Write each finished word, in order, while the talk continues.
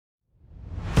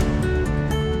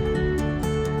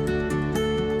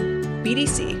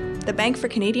BDC, the Bank for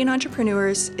Canadian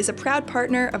Entrepreneurs, is a proud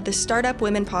partner of the Startup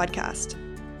Women podcast.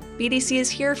 BDC is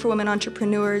here for women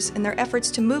entrepreneurs in their efforts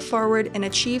to move forward and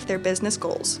achieve their business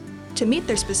goals. To meet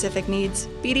their specific needs,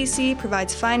 BDC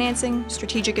provides financing,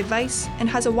 strategic advice, and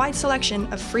has a wide selection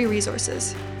of free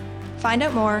resources. Find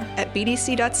out more at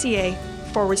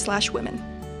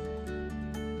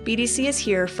bdc.ca/women. BDC is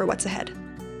here for what's ahead.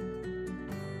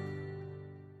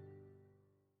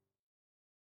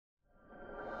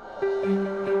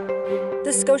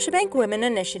 The Scotiabank Women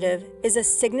Initiative is a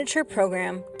signature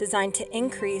program designed to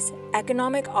increase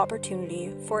economic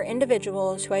opportunity for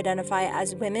individuals who identify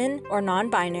as women or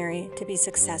non-binary to be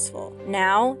successful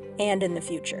now and in the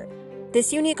future.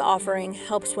 This unique offering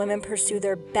helps women pursue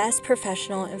their best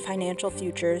professional and financial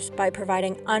futures by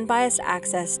providing unbiased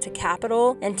access to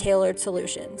capital and tailored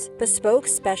solutions, bespoke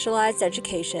specialized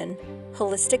education,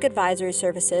 holistic advisory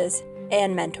services,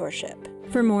 and mentorship.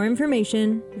 For more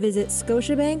information, visit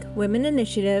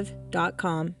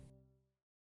scotiabankwomeninitiative.com.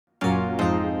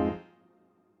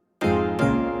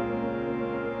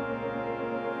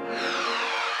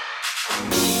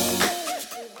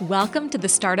 Welcome to the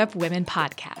Startup Women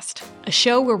Podcast, a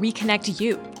show where we connect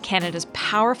you, Canada's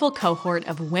powerful cohort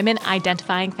of women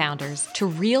identifying founders, to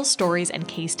real stories and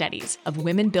case studies of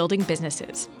women building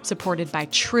businesses, supported by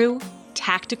true,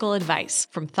 tactical advice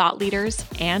from thought leaders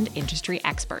and industry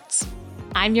experts.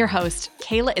 I'm your host,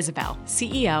 Kayla Isabelle,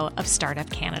 CEO of Startup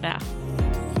Canada.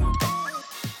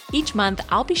 Each month,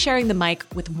 I'll be sharing the mic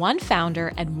with one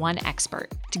founder and one expert.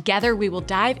 Together, we will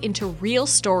dive into real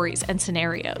stories and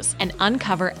scenarios and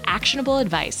uncover actionable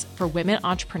advice for women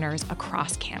entrepreneurs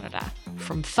across Canada.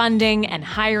 From funding and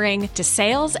hiring to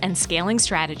sales and scaling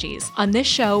strategies, on this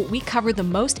show, we cover the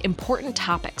most important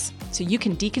topics so you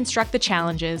can deconstruct the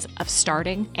challenges of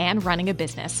starting and running a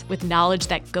business with knowledge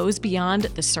that goes beyond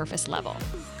the surface level.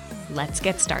 Let's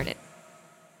get started.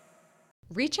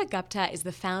 Richa Gupta is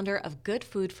the founder of Good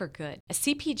Food for Good, a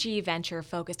CPG venture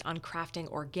focused on crafting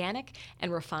organic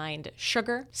and refined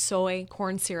sugar, soy,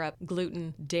 corn syrup,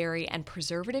 gluten, dairy, and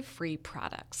preservative-free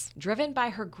products. Driven by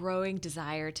her growing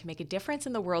desire to make a difference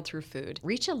in the world through food,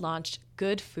 Richa launched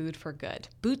Good Food for Good.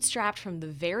 Bootstrapped from the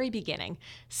very beginning,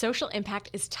 social impact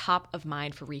is top of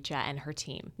mind for Richa and her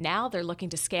team. Now they're looking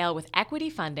to scale with equity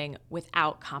funding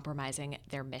without compromising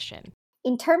their mission.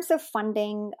 In terms of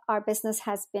funding, our business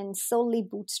has been solely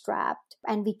bootstrapped,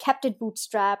 and we kept it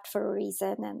bootstrapped for a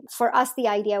reason. And for us, the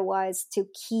idea was to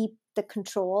keep the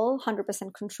control,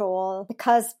 100% control,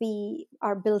 because we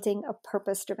are building a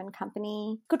purpose-driven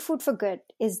company. Good Food for Good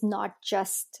is not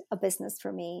just a business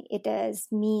for me. It is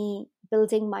me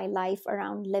building my life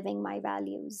around living my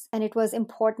values. And it was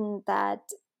important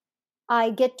that I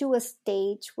get to a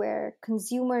stage where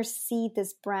consumers see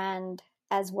this brand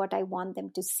as what I want them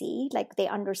to see, like they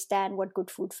understand what Good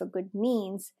Food for Good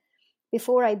means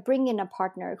before I bring in a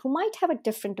partner who might have a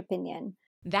different opinion.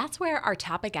 That's where our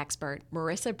topic expert,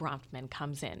 Marissa Bronfman,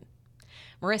 comes in.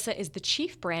 Marissa is the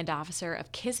Chief Brand Officer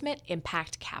of Kismet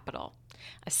Impact Capital,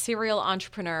 a serial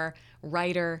entrepreneur,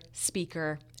 writer,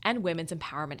 speaker, and women's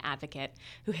empowerment advocate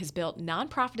who has built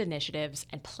nonprofit initiatives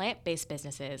and plant-based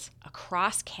businesses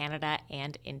across Canada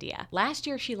and India. Last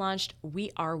year, she launched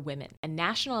We Are Women, a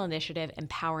national initiative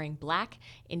empowering Black,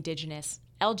 Indigenous,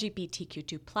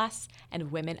 LGBTQ2+,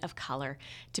 and women of color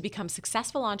to become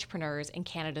successful entrepreneurs in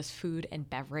Canada's food and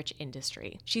beverage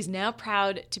industry. She's now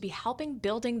proud to be helping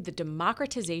building the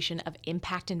democratization of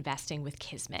impact investing with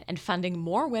Kismet and funding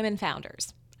more women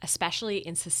founders, especially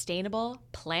in sustainable,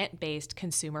 plant-based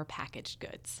consumer packaged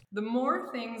goods. The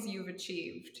more things you've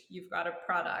achieved, you've got a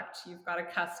product, you've got a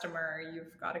customer,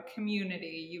 you've got a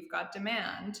community, you've got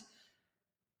demand,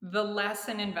 the less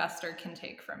an investor can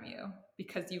take from you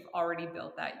because you've already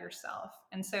built that yourself.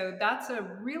 And so that's a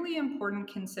really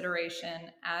important consideration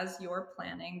as you're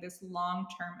planning this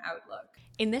long-term outlook.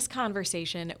 In this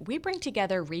conversation, we bring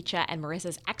together Richa and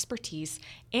Marissa's expertise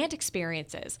and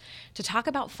experiences to talk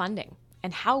about funding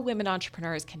and how women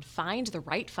entrepreneurs can find the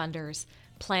right funders,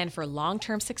 plan for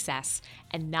long-term success,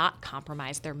 and not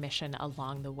compromise their mission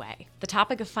along the way. The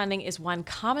topic of funding is one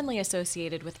commonly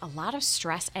associated with a lot of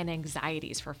stress and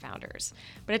anxieties for founders,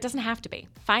 but it doesn't have to be.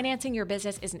 Financing your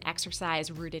business is an exercise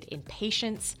rooted in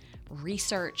patience,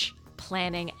 research,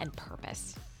 planning, and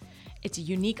purpose. It's a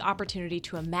unique opportunity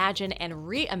to imagine and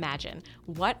reimagine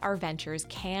what our ventures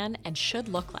can and should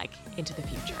look like into the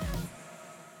future.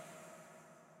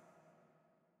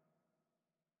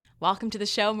 Welcome to the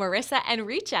show, Marissa and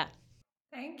Richa.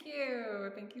 Thank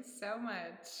you. Thank you so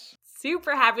much.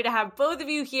 Super happy to have both of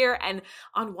you here and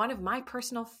on one of my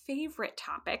personal favorite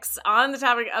topics, on the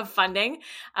topic of funding.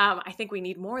 I think we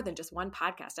need more than just one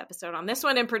podcast episode on this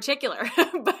one in particular,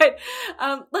 but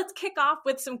let's kick off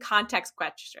with some context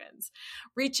questions.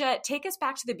 Richa, take us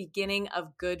back to the beginning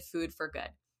of Good Food for Good.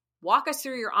 Walk us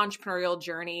through your entrepreneurial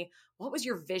journey. What was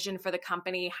your vision for the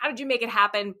company? How did you make it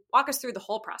happen? Walk us through the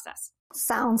whole process.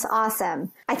 Sounds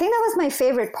awesome. I think that was my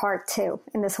favorite part too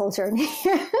in this whole journey.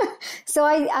 So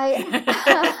I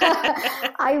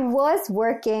was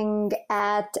working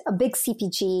at a big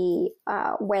CPG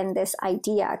when this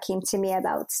idea came to me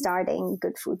about starting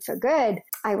Good Food for Good.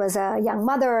 I was a young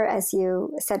mother, as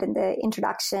you said in the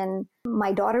introduction.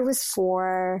 My daughter was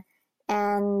 4,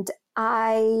 and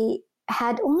I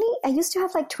used to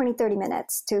have like 20, 30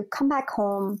 minutes to come back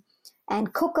home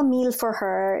and cook a meal for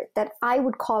her that I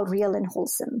would call real and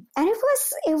wholesome. And it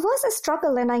was a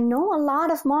struggle. And I know a lot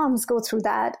of moms go through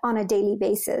that on a daily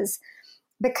basis,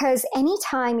 because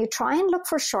anytime you try and look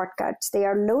for shortcuts, they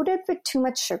are loaded with too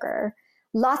much sugar,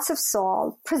 lots of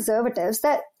salt, preservatives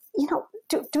that,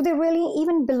 do they really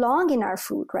even belong in our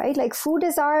food, right? Like, food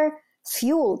is our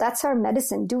fuel. That's our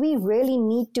medicine. Do we really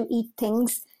need to eat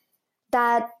things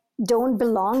that don't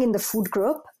belong in the food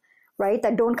group, right?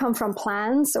 That don't come from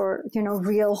plants or,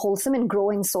 real wholesome and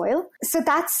growing soil. So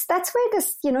that's where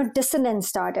this, dissonance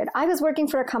started. I was working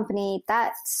for a company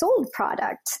that sold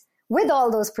products with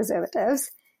all those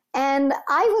preservatives. And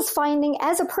I was finding,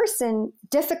 as a person,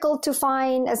 difficult to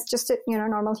find, as just a,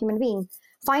 normal human being,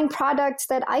 find products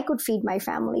that I could feed my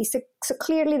family. So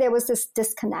clearly there was this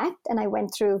disconnect, and I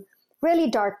went through really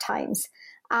dark times,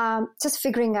 just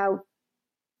figuring out,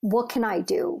 what can I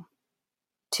do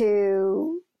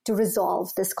to resolve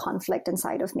this conflict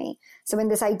inside of me? So when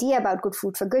this idea about Good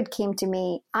Food for Good came to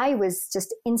me, I was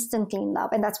just instantly in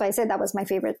love. And that's why I said that was my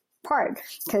favorite part,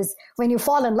 because when you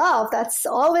fall in love, that's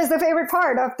always the favorite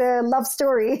part of the love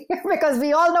story, because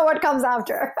we all know what comes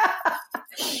after.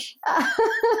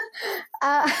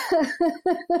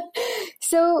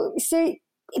 So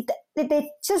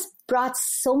it just brought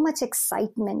so much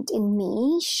excitement in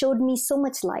me, showed me so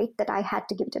much light that I had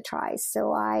to give it a try.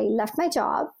 So I left my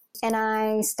job and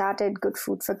I started Good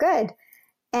Food for Good.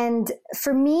 And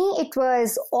for me, it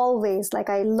was always like,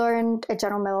 I learned at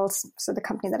General Mills. So the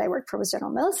company that I worked for was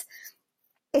General Mills.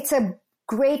 It's a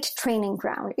great training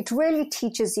ground. It really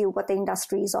teaches you what the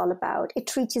industry is all about. It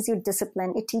teaches you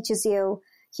discipline. It teaches you,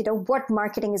 what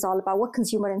marketing is all about, what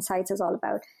consumer insights is all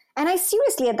about. And I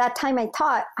seriously, at that time, I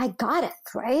thought, I got it,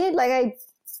 right? Like, I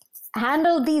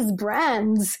handle these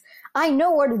brands. I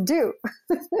know what to do.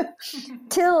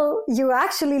 Till you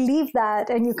actually leave that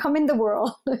and you come in the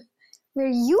world where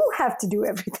you have to do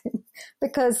everything.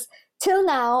 Because till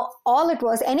now, all it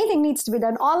was, anything needs to be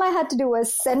done. All I had to do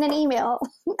was send an email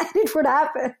and it would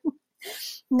happen.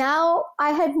 Now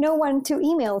I had no one to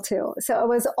email to. So it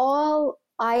was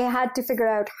I had to figure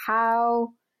out how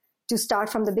to start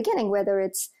from the beginning, whether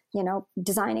it's,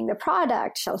 designing the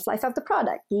product, shelf life of the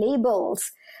product,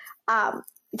 labels,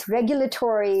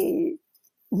 regulatory,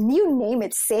 you name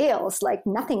it, sales, like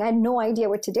nothing. I had no idea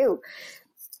what to do.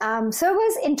 So it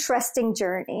was an interesting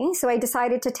journey. So I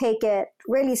decided to take it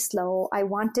really slow. I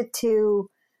wanted to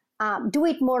do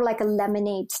it more like a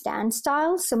lemonade stand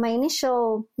style. So my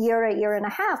initial year and a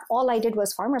half, all I did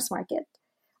was farmers market.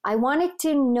 I wanted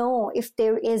to know if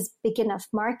there is big enough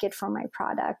market for my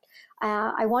product.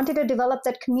 I wanted to develop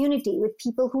that community with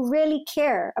people who really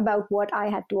care about what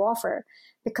I had to offer,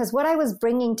 because what I was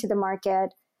bringing to the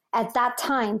market at that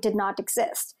time did not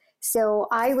exist. So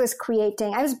I was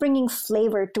bringing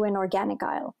flavor to an organic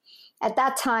aisle. At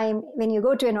that time, when you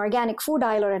go to an organic food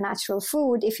aisle or a natural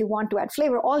food, if you want to add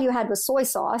flavor, all you had was soy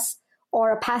sauce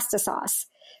or a pasta sauce.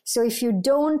 So if you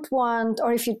don't want,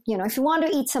 or if you want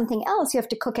to eat something else, you have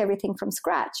to cook everything from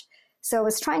scratch. So I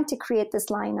was trying to create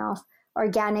this line of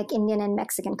organic Indian and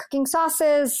Mexican cooking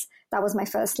sauces. That was my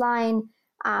first line.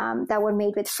 That were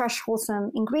made with fresh,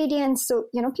 wholesome ingredients. So,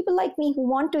 people like me who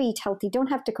want to eat healthy don't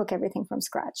have to cook everything from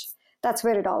scratch. That's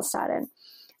where it all started.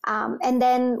 And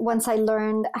then once I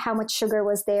learned how much sugar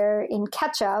was there in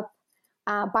ketchup,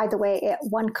 by the way,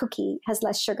 one cookie has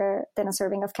less sugar than a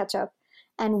serving of ketchup,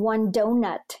 and one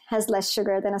donut has less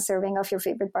sugar than a serving of your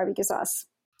favorite barbecue sauce.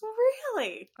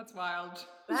 Really? That's wild.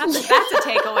 That's a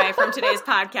takeaway from today's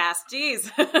podcast. Jeez.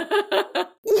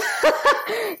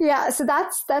 Yeah. So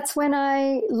that's when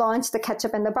I launched the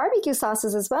ketchup and the barbecue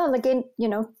sauces as well. Again,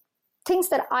 things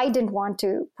that I didn't want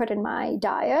to put in my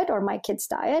diet or my kids'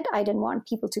 diet. I didn't want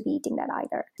people to be eating that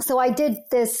either. So I did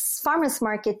this farmers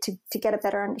market to get a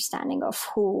better understanding of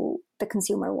who the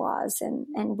consumer was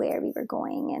and where we were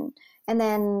going. And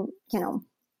then,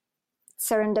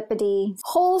 serendipity.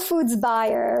 Whole Foods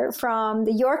buyer from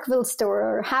the Yorkville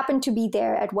store happened to be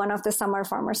there at one of the summer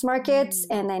farmers markets.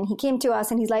 And then he came to us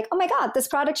and he's like, oh my God, this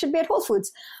product should be at Whole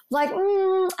Foods. I'm like,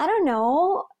 I don't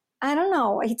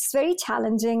know. It's very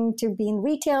challenging to be in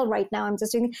retail right now. I'm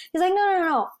just doing, he's like,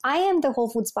 no. I am the Whole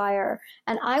Foods buyer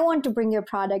and I want to bring your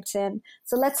products in.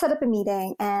 So let's set up a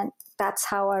meeting. And that's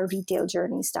how our retail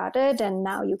journey started. And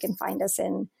now you can find us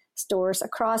in stores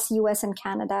across US and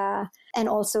Canada and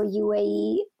also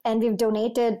UAE. And we've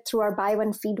donated through our Buy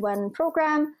One, Feed One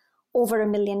program over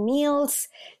 1 million meals.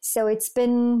 So it's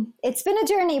been a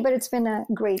journey, but it's been a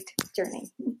great journey.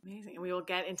 Amazing. And we will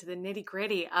get into the nitty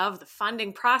gritty of the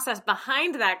funding process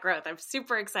behind that growth. I'm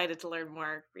super excited to learn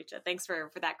more, Richa. Thanks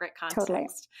for that great context. Totally.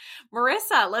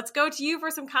 Marissa, let's go to you for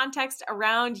some context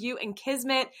around you and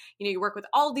Kismet. You work with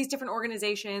all of these different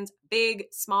organizations, big,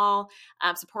 small,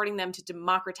 supporting them to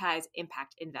democratize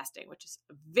impact investing, which is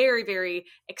a very, very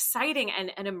exciting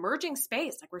and an emerging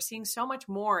space. Like we're seeing so much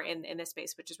more in this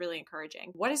space, which is really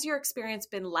encouraging. What has your experience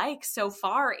been like so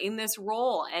far in this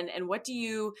role? And what do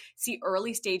you see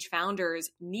early stage founders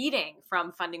needing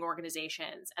from funding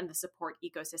organizations and the support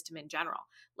ecosystem in general?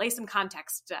 Lay some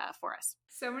context for us.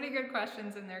 So many good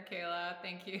questions in there, Kayla.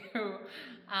 Thank you.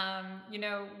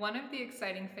 One of the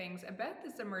exciting things about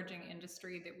this emerging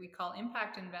industry that we call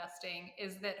impact investing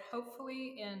is that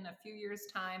hopefully in a few years'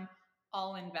 time,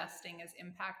 all investing is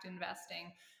impact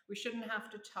investing. We shouldn't have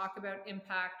to talk about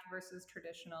impact versus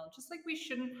traditional, just like we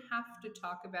shouldn't have to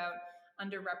talk about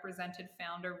underrepresented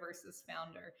founder versus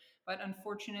founder. But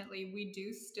unfortunately, we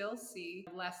do still see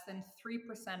less than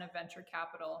 3% of venture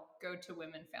capital go to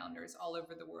women founders all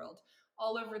over the world.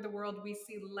 All over the world, we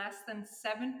see less than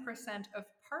 7% of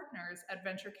partners at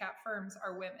venture cap firms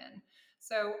are women.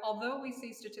 So although we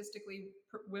see statistically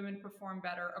women perform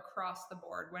better across the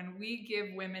board, when we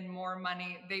give women more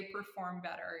money, they perform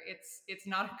better. It's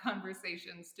not a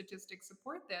conversation. Statistics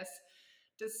support this.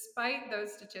 Despite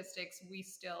those statistics, we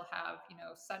still have,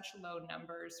 such low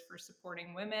numbers for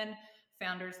supporting women,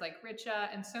 founders like Richa,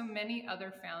 and so many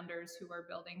other founders who are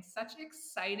building such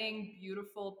exciting,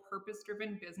 beautiful,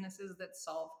 purpose-driven businesses that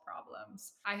solve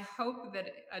problems. I hope that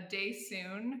a day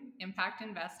soon, impact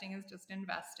investing is just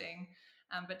investing.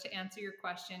 But to answer your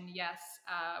question, yes,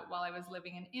 while I was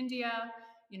living in India,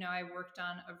 I worked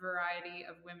on a variety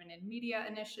of women in media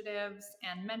initiatives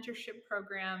and mentorship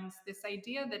programs. This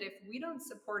idea that if we don't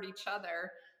support each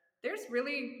other, there's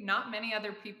really not many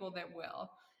other people that will.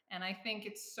 And I think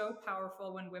it's so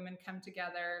powerful when women come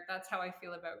together. That's how I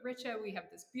feel about Richa. We have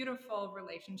this beautiful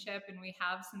relationship and we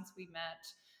have since we met.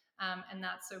 And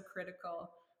that's so critical.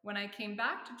 When I came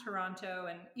back to Toronto,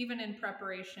 and even in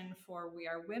preparation for We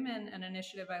Are Women, an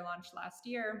initiative I launched last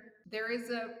year, there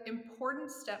is an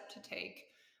important step to take,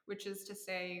 which is to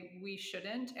say we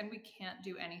shouldn't and we can't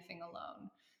do anything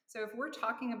alone. So if we're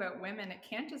talking about women, it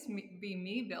can't just be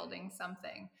me building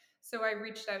something. So I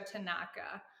reached out to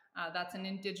NACA. That's an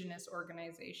Indigenous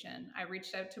organization. I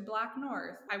reached out to Black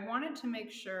North. I wanted to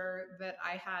make sure that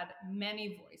I had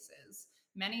many voices,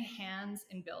 many hands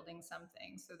in building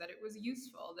something so that it was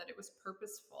useful, that it was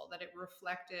purposeful, that it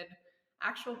reflected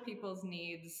actual people's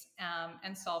needs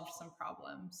and solved some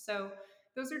problems. So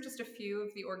those are just a few of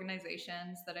the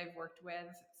organizations that I've worked with.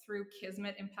 Through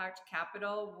Kismet Impact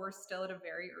Capital, we're still at a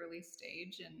very early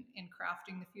stage in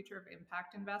crafting the future of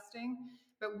impact investing,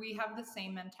 but we have the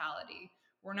same mentality.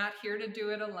 We're not here to do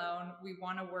it alone. We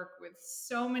want to work with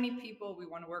so many people. We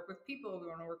want to work with people. We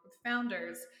want to work with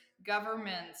founders,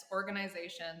 governments,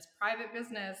 organizations, private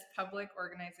business, public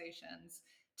organizations,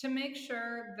 to make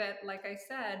sure that, like I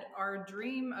said, our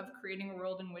dream of creating a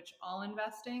world in which all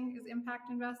investing is impact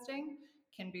investing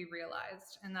can be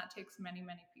realized. And that takes many,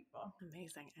 many people.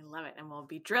 Amazing. I love it. And we'll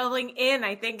be drilling in,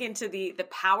 I think, into the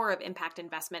power of impact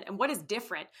investment and what is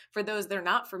different for those that are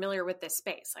not familiar with this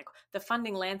space. Like the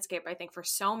funding landscape, I think for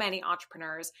so many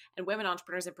entrepreneurs and women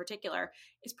entrepreneurs in particular,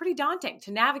 is pretty daunting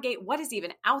to navigate what is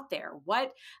even out there.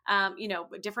 What,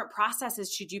 different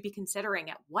processes should you be considering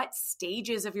at what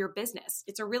stages of your business?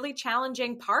 It's a really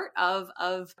challenging part of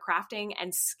crafting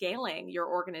and scaling your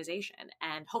organization.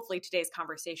 And hopefully today's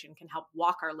conversation can help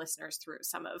walk our listeners through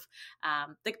some of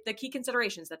the key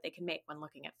considerations that they can make when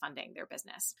looking at funding their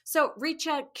business. So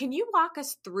Richa, can you walk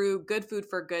us through Good Food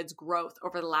for Good's growth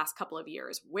over the last couple of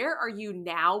years? Where are you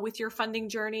now with your funding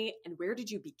journey and where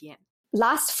did you begin?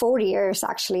 Last 4 years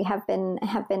actually have been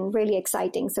really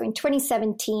exciting. So in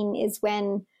 2017 is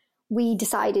when we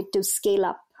decided to scale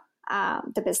up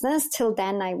the business. Till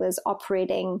then, I was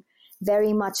operating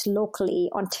very much locally,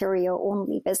 Ontario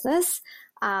only business.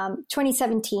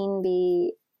 2017,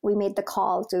 we we made the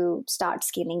call to start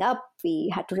scaling up.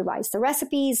 We had to revise the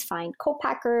recipes, find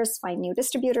co-packers, find new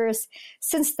distributors.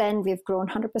 Since then, we've grown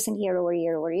 100% year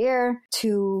over year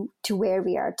to where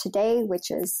we are today, which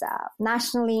is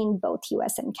nationally in both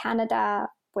US and Canada,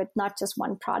 with not just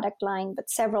one product line, but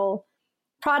several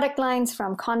product lines,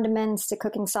 from condiments to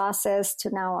cooking sauces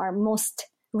to now our most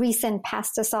recent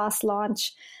pasta sauce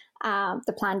launch,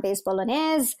 the plant-based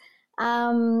bolognese.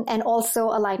 And also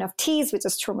a line of teas, which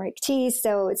is turmeric tea.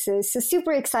 So it's a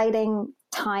super exciting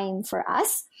time for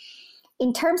us.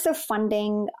 In terms of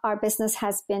funding, our business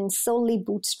has been solely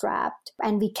bootstrapped,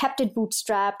 and we kept it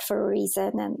bootstrapped for a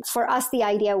reason. And for us, the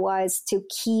idea was to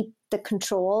keep the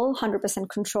control, 100%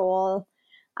 control,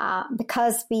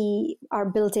 because we are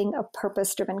building a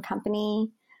purpose-driven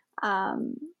company.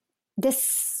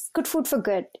 This Good Food for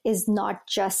Good is not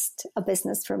just a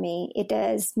business for me. It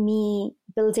is me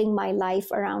building my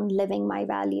life around living my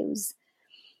values.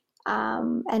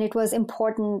 And it was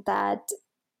important that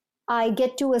I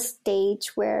get to a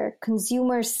stage where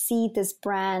consumers see this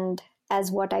brand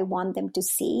as what I want them to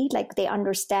see, like they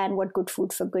understand what Good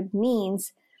Food for Good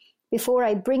means, before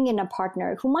I bring in a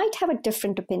partner who might have a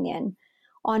different opinion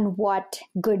on what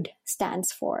good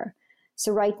stands for.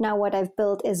 So right now what I've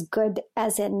built is good,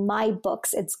 as in my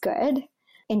books, it's good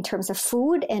in terms of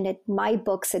food, and in my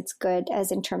books, it's good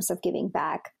as in terms of giving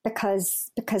back,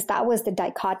 because that was the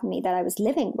dichotomy that I was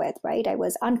living with, right? I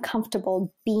was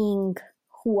uncomfortable being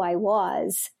who I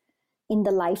was in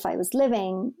the life I was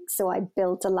living. So I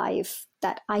built a life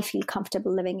that I feel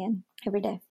comfortable living in every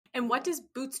day. And what does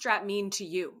bootstrap mean to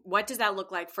you? What does that look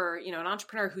like for, an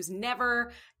entrepreneur who's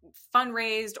never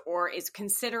fundraised or is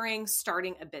considering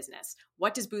starting a business?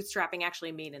 What does bootstrapping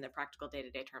actually mean in the practical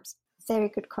day-to-day terms? Very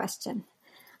good question.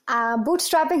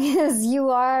 Bootstrapping is you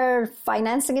are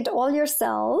financing it all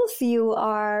yourself. You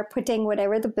are putting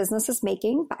whatever the business is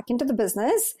making back into the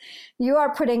business. You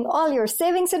are putting all your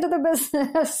savings into the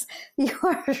business. You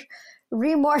are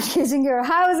remortgaging your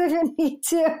house if you need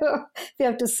to. If you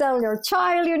have to sell your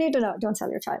child, you need to know. Don't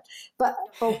sell your child. But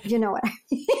you know what I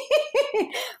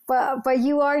mean. but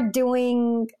you are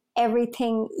doing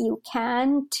everything you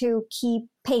can to keep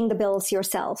paying the bills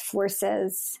yourself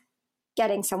versus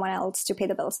getting someone else to pay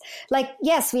the bills. Like,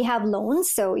 yes, we have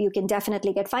loans, so you can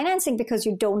definitely get financing because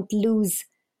you don't lose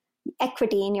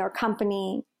equity in your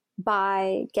company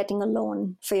by getting a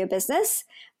loan for your business.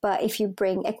 But if you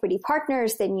bring equity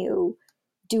partners, then you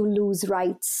do lose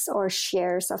rights or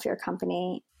shares of your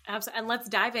company. Absolutely. And let's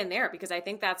dive in there, because I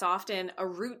think that's often a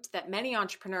route that many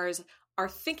entrepreneurs are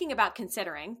thinking about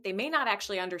considering. They may not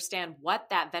actually understand what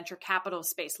that venture capital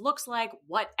space looks like,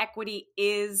 what equity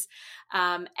is.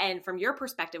 And from your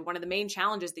perspective, one of the main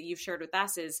challenges that you've shared with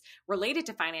us is related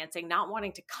to financing, not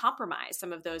wanting to compromise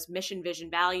some of those mission, vision,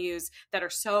 values that are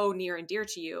so near and dear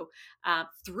to you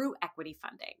through equity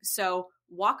funding. So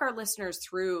walk our listeners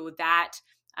through that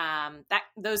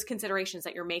those considerations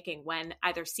that you're making when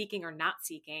either seeking or not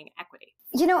seeking equity.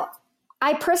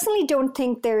 I personally don't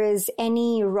think there is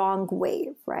any wrong way,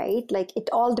 right? Like, it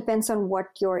all depends on what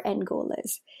your end goal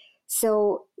is.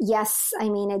 So yes, I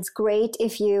mean, it's great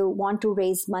if you want to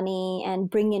raise money and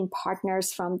bring in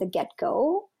partners from the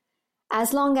get-go,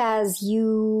 as long as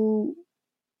you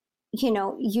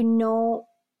know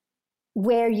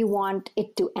where you want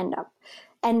it to end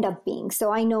up being.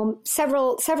 So I know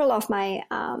several of my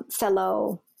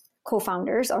fellow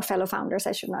co-founders, or fellow founders,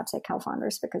 I should not say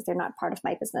co-founders because they're not part of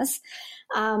my business,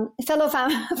 fellow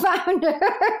founders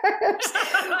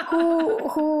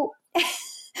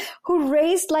who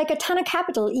raised like a ton of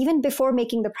capital even before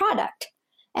making the product,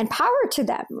 and power to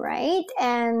them, right?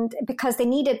 And because they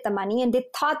needed the money and they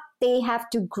thought they have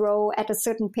to grow at a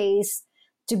certain pace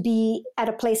to be at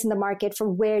a place in the market for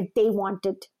where they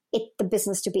wanted the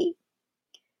business to be.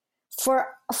 For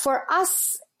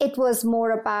us, it was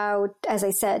more about, as I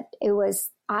said,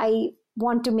 I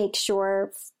want to make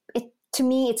sure, to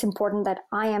me, it's important that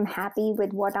I am happy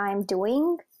with what I'm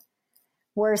doing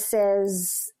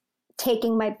versus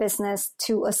taking my business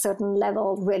to a certain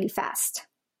level really fast.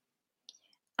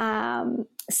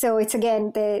 So it's,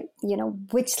 again,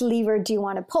 which lever do you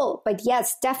want to pull? But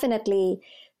yes, definitely,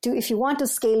 if you want to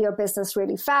scale your business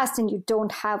really fast and you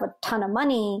don't have a ton of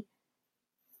money,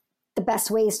 the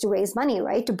best way is to raise money,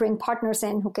 right? To bring partners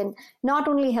in who can not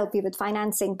only help you with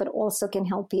financing, but also can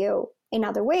help you in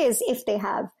other ways if they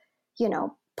have,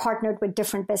 partnered with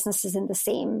different businesses in the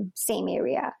same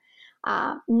area.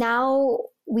 Now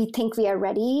we think we are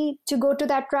ready to go to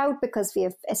that route because we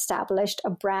have established a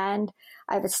brand.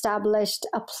 I've established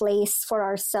a place for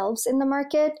ourselves in the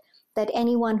market that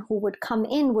anyone who would come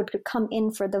in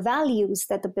for the values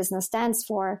that the business stands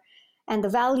for, and the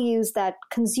values that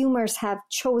consumers have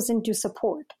chosen to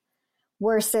support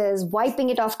versus wiping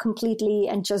it off completely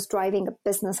and just driving a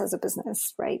business as a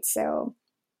business, right? So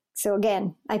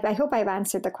again, I hope I've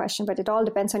answered the question, but it all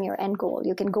depends on your end goal.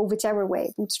 You can go whichever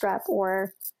way, bootstrap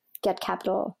or get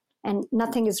capital, and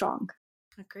nothing is wrong.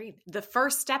 Agreed. The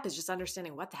first step is just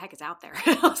understanding what the heck is out there.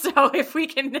 So if we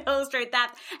can illustrate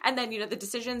that, and then, the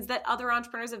decisions that other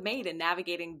entrepreneurs have made in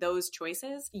navigating those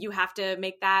choices, you have to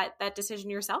make that decision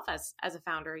yourself as a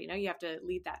founder. You have to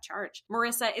lead that charge.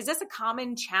 Marissa, is this a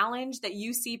common challenge that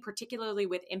you see, particularly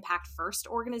with impact first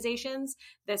organizations,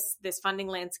 this funding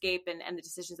landscape and the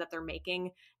decisions that they're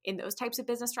making in those types of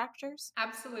business structures?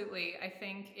 Absolutely. I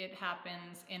think it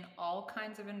happens in all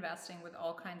kinds of investing with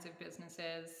all kinds of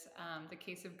businesses. The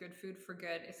case of Good Food for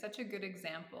Good is such a good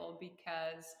example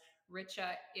because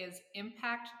Richa is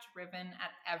impact driven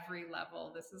at every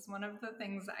level. This is one of the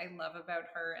things I love about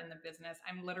her and the business.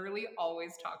 I'm literally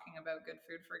always talking about Good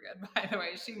Food for Good, by the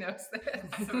way. She knows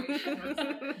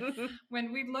this.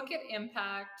 When we look at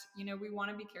impact, we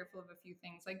want to be careful of a few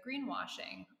things like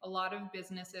greenwashing. A lot of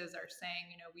businesses are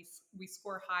saying, we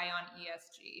score high on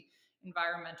ESG,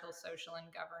 environmental, social, and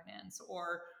governance,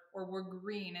 or we're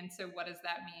green. And so what does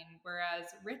that mean?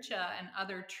 Whereas Richa and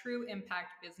other true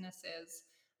impact businesses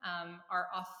are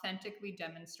authentically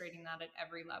demonstrating that at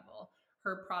every level.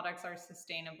 Her products are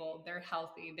sustainable, they're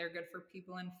healthy, they're good for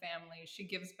people and families. She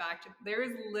gives back to, there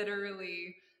is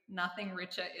literally nothing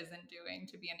Richa isn't doing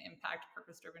to be an impact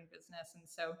purpose-driven business. And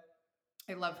so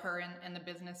I love her and the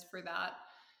business for that.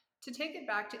 To take it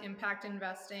back to impact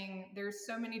investing, there's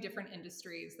so many different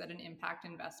industries that an impact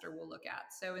investor will look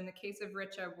at. So in the case of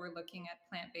Richa, we're looking at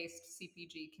plant-based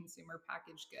CPG, consumer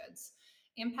packaged goods.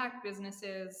 Impact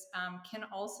businesses can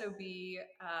also be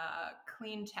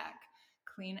clean tech,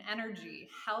 clean energy,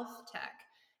 health tech.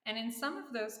 And in some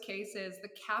of those cases, the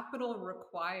capital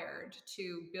required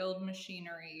to build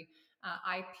machinery,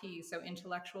 IP, so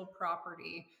intellectual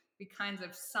property, the kinds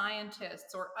of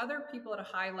scientists or other people at a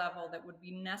high level that would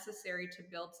be necessary to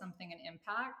build something in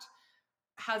impact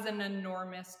has an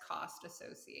enormous cost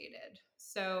associated.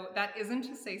 So that isn't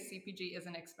to say CPG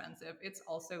isn't expensive. It's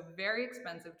also very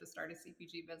expensive to start a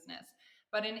CPG business.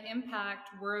 But in impact,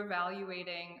 we're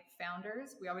evaluating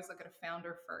founders. We always look at a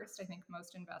founder first. I think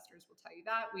most investors will tell you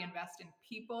that. We invest in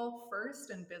people first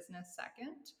and business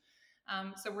second.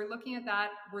 So we're looking at that.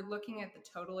 We're looking at the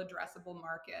total addressable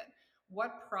market.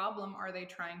 What problem are they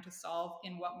trying to solve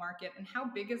in what market, and how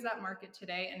big is that market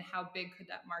today, and how big could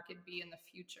that market be in the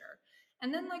future?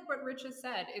 And then, like what Richa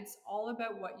said, it's all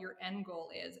about what your end goal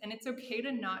is. And it's okay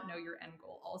to not know your end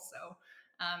goal also.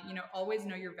 Always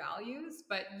know your values,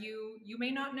 but you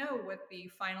may not know what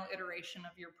the final iteration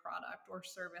of your product or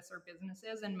service or business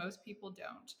is, and most people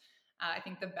don't. I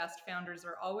think the best founders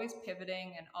are always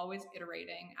pivoting and always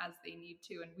iterating as they need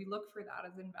to, and we look for that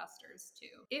as investors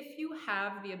too. If you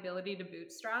have the ability to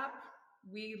bootstrap,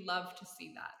 we love to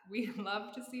see that. We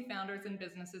love to see founders and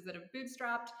businesses that have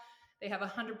bootstrapped. They have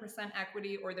 100%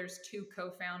 equity, or there's two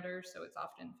co-founders, so it's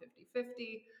often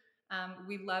 50-50.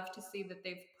 We love to see that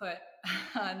they've put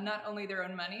not only their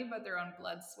own money, but their own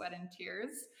blood, sweat, and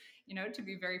tears, to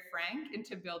be very frank,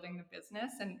 into building the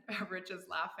business. And Rich is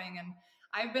laughing, and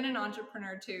I've been an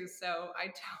entrepreneur too, so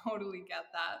I totally get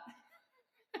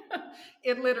that.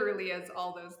 It literally is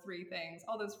all those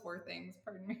four things,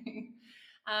 pardon me.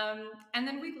 And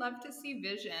then we'd love to see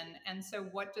vision. And so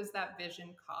what does that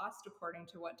vision cost according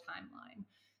to what timeline?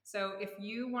 So if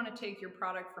you want to take your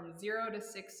product from 0 to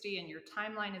 60 and your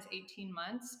timeline is 18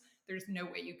 months, there's no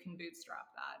way you can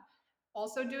bootstrap that.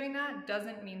 Also, doing that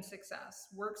doesn't mean success.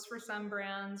 Works for some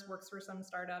brands, works for some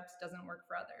startups, doesn't work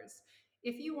for others.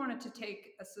 If you wanted to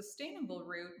take a sustainable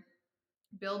route,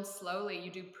 build slowly, you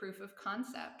do proof of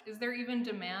concept. Is there even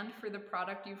demand for the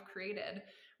product you've created?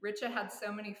 Richa had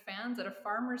so many fans at a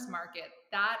farmer's market.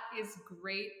 That is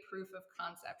great proof of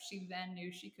concept. She then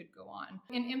knew she could go on.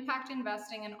 In impact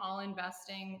investing and all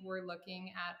investing, we're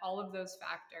looking at all of those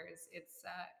factors.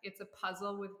 It's a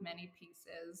puzzle with many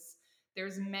pieces.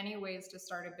 There's many ways to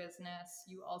start a business.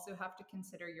 You also have to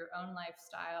consider your own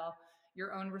lifestyle,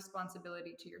 your own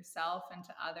responsibility to yourself and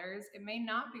to others. It may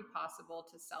not be possible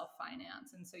to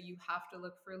self-finance. And so you have to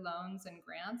look for loans and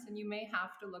grants, and you may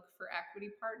have to look for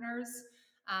equity partners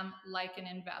like an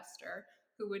investor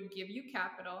who would give you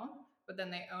capital, but then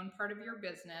they own part of your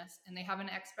business and they have an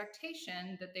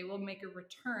expectation that they will make a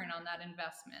return on that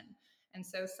investment. And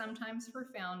so sometimes for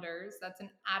founders, that's an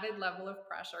added level of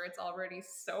pressure. It's already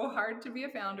so hard to be a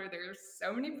founder. There's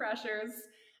so many pressures.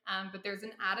 But there's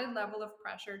an added level of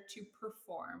pressure to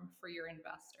perform for your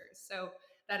investors. So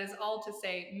that is all to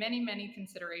say many, many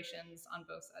considerations on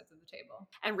both sides of the table.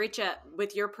 And Richa,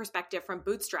 with your perspective from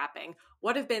bootstrapping,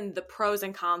 what have been the pros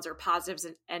and cons or positives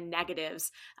and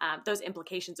negatives, those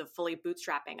implications of fully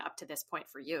bootstrapping up to this point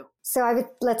for you? So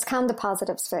let's count the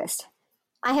positives first.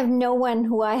 I have no one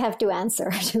who I have to answer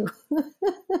to.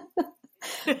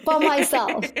 But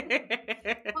myself.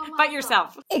 But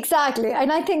yourself. Exactly.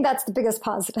 And I think that's the biggest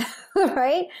positive,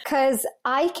 right? Because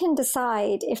I can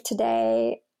decide if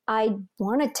today I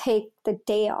want to take the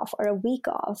day off or a week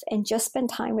off and just spend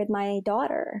time with my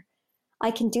daughter.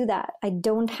 I can do that. I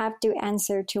don't have to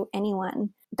answer to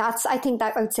anyone. I think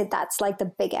that I would say that's like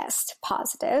the biggest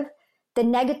positive. The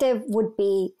negative would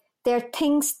be there are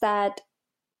things that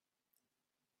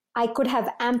I could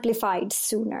have amplified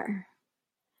sooner.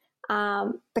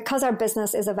 Because our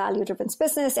business is a value-driven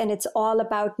business and it's all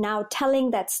about now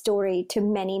telling that story to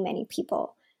many, many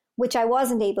people, which I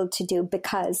wasn't able to do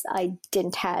because I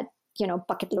didn't had,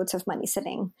 bucket loads of money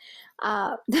sitting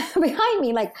behind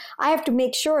me. Like I have to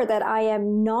make sure that I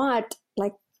am not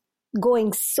like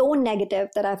going so negative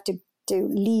that I have to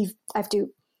leave. I have to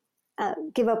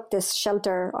give up this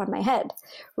shelter on my head,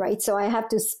 right? So I have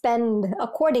to spend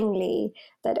accordingly.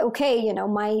 That okay,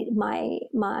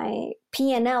 my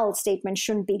P&L statement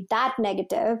shouldn't be that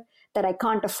negative that I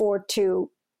can't afford to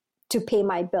pay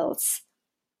my bills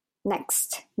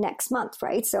next month,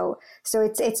 right? So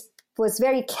it was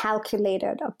very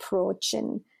calculated approach,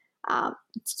 and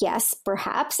yes,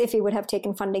 perhaps if we would have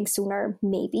taken funding sooner,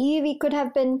 maybe we could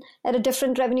have been at a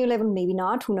different revenue level. Maybe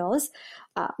not. Who knows?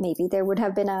 Maybe there would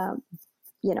have been a,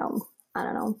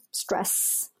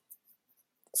 stress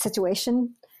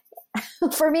situation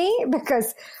for me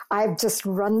because I've just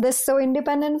run this so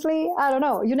independently. I don't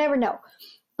know. You never know.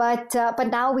 But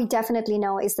now we definitely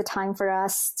know is the time for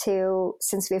us to,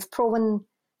 since we've proven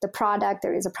the product,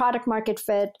 there is a product market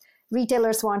fit,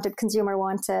 retailers want it, consumer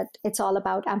wants it. It's all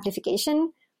about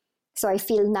amplification. So I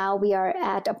feel now we are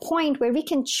at a point where we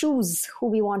can choose who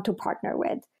we want to partner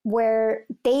with, where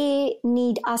they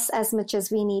need us as much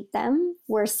as we need them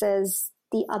versus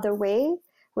the other way,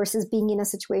 versus being in a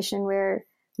situation where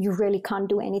you really can't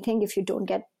do anything if you don't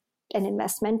get an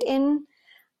investment in.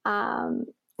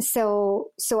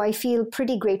 So I feel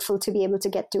pretty grateful to be able to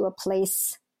get to a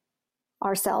place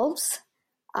ourselves.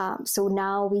 So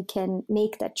now we can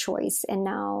make that choice, and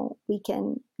now we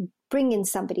can bring in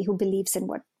somebody who believes in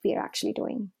what we are actually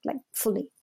doing, like fully.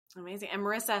 Amazing. And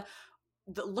Marissa,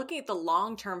 looking at the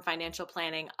long-term financial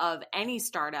planning of any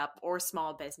startup or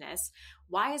small business,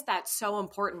 why is that so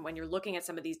important when you're looking at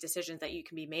some of these decisions that you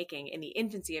can be making in the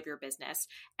infancy of your business,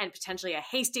 and potentially a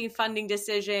hasty funding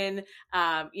decision,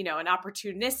 an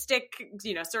opportunistic,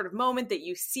 sort of moment that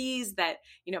you seize that,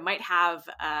 might have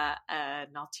an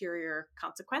ulterior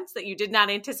consequence that you did not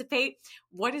anticipate?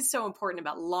 What is so important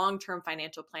about long-term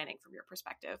financial planning from your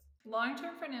perspective?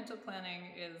 Long-term financial planning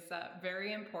is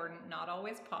very important, not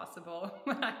always possible,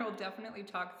 but I will definitely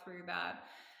talk through that.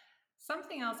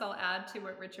 Something else I'll add to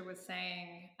what Richa was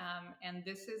saying, and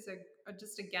this is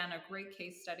just again a great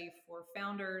case study for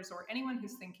founders or anyone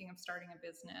who's thinking of starting a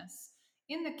business.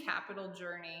 In the capital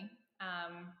journey,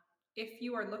 if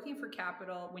you are looking for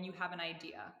capital when you have an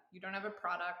idea, you don't have a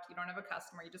product, you don't have a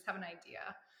customer, you just have an idea,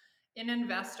 an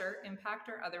investor, impact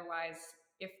or otherwise,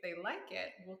 if they like it,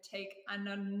 will take an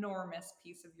enormous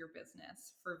piece of your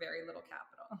business for very little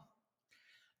capital.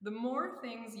 The more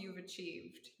things you've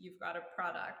achieved, you've got a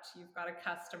product, you've got a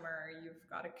customer, you've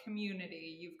got a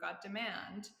community, you've got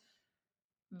demand,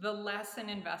 the less an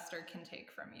investor can take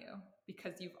from you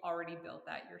because you've already built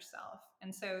that yourself.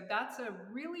 And so that's a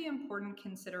really important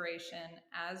consideration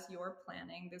as you're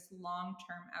planning this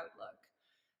long-term outlook.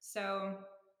 So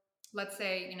let's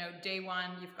say, day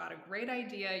one, you've got a great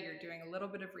idea, you're doing a little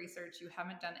bit of research, you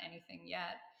haven't done anything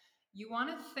yet. You want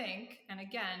to think, and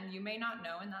again, you may not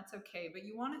know, and that's okay, but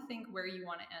you want to think where you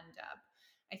want to end up.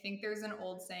 I think there's an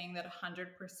old saying that 100%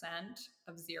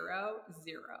 of zero is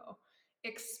zero.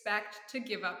 Expect to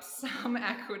give up some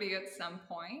equity at some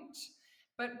point,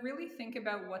 but really think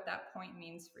about what that point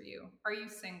means for you. Are you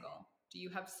single? Do you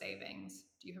have savings?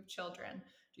 Do you have children?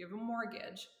 Do you have a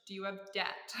mortgage? Do you have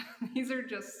debt? These are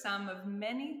just some of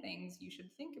many things you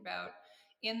should think about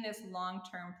in this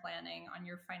long-term planning on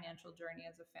your financial journey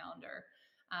as a founder.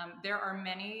 There are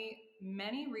many,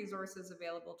 many resources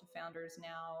available to founders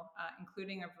now,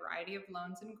 including a variety of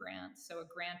loans and grants. So a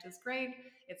grant is great.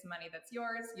 It's money that's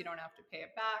yours. You don't have to pay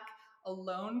it back. A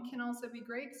loan can also be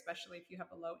great, especially if you have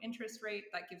a low interest rate.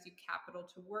 That gives you capital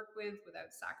to work with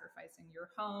without sacrificing your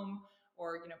home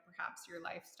or, perhaps your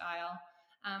lifestyle.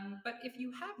 But if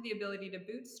you have the ability to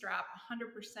bootstrap 100%,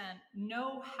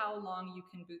 know how long you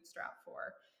can bootstrap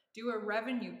for. Do a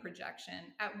revenue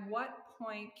projection. At what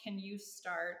point can you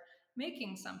start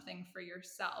making something for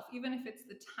yourself, even if it's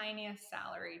the tiny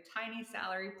salary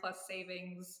plus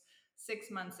savings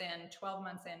 6 months in, 12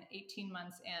 months in, 18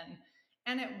 months in.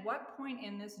 And at what point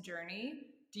in this journey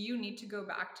do you need to go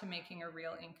back to making a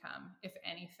real income, if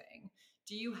anything?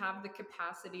 Do you have the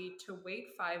capacity to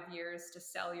wait 5 years to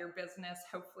sell your business,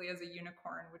 hopefully as a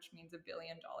unicorn, which means $1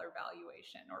 billion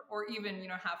valuation, or even,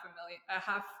 half of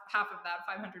that,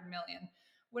 500 million,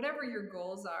 whatever your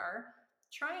goals are?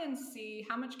 Try and see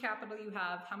how much capital you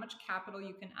have, how much capital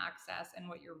you can access, and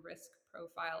what your risk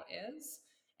profile is.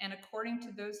 And according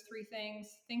to those three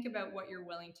things, think about what you're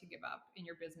willing to give up in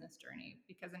your business journey,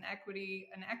 because an equity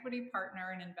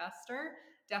partner, an investor,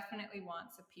 definitely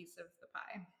wants a piece of the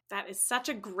pie. That is such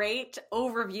a great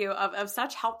overview of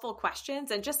such helpful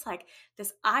questions, and just like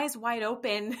this eyes wide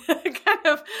open kind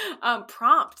of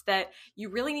prompt that you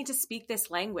really need to speak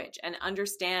this language and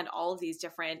understand all of these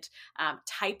different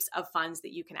types of funds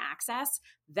that you can access.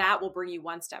 That will bring you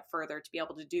one step further to be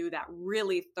able to do that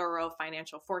really thorough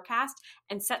financial forecast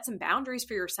and set some boundaries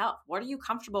for yourself. What are you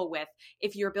comfortable with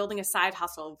if you're building a side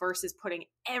hustle versus putting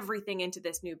everything into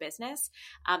this new business?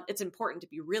 It's important to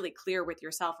be really clear with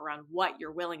yourself around what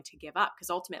you're willing to give up,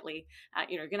 because ultimately,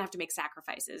 you're going to have to make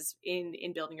sacrifices in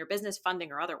building your business,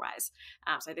 funding or otherwise.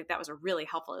 So I think that was a really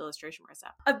helpful illustration,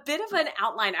 Marissa. A bit of an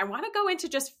outline. I want to go into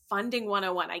just funding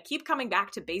 101. I keep coming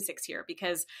back to basics here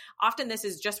because often this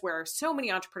is just where so many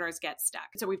entrepreneurs get stuck.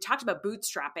 So we've talked about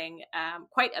bootstrapping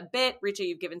quite a bit. Richa,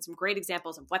 you've given some great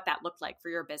examples of what that looked like for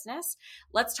your business.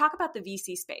 Let's talk about the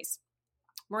VC space.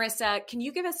 Marissa, can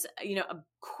you give us, a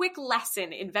quick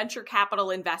lesson in venture capital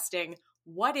investing?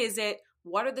 What is it?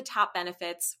 What are the top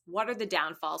benefits? What are the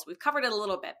downfalls? We've covered it a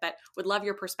little bit, but would love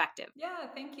your perspective. Yeah,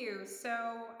 thank you.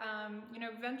 So,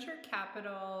 venture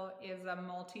capital is a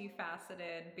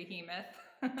multifaceted behemoth.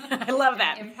 I love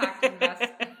that. Impact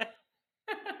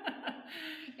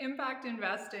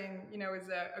investing, is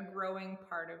a growing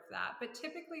part of that. But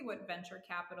typically what venture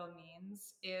capital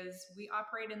means is we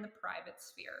operate in the private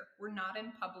sphere. We're not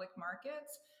in public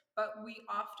markets, but we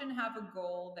often have a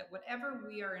goal that whatever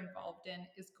we are involved in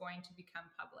is going to become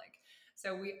public.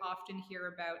 So we often hear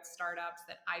about startups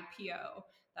that IPO.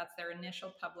 That's their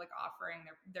initial public offering.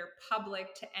 They're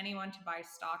public to anyone to buy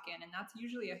stock in. And that's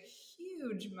usually a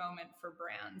huge moment for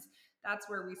brands. That's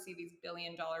where we see these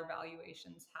billion-dollar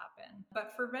valuations happen.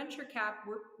 But for venture cap,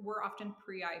 we're often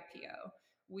pre-IPO.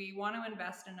 We want to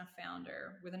invest in a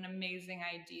founder with an amazing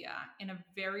idea in a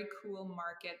very cool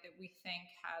market that we think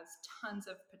has tons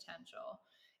of potential.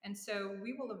 And so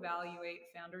we will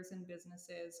evaluate founders and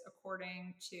businesses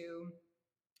according to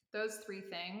those three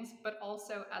things, but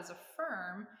also as a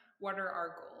firm, what are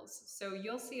our goals? So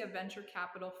you'll see a venture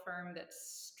capital firm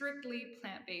that's strictly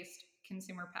plant-based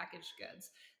consumer packaged goods.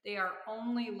 They are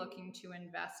only looking to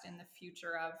invest in the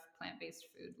future of plant-based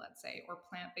food, let's say, or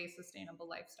plant-based sustainable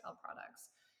lifestyle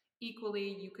products.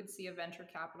 Equally, you could see a venture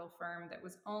capital firm that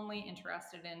was only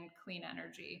interested in clean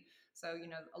energy. So,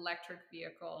 electric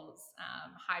vehicles,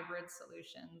 hybrid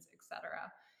solutions,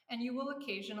 etc. And you will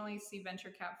occasionally see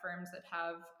venture cap firms that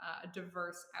have a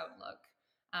diverse outlook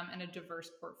and a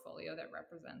diverse portfolio that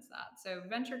represents that. So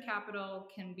venture capital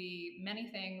can be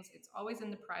many things. It's always in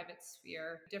the private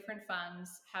sphere. Different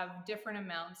funds have different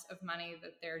amounts of money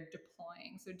that they're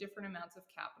deploying. So different amounts of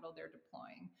capital they're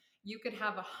deploying. You could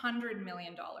have $100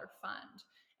 million fund.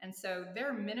 And so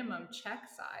their minimum check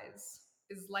size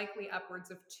is likely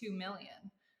upwards of 2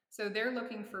 million. So they're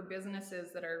looking for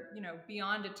businesses that are,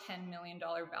 beyond a $10 million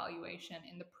valuation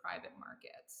in the private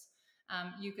markets.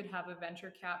 You could have a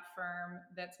venture cap firm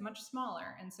that's much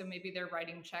smaller. And so maybe they're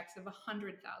writing checks of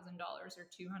 $100,000 or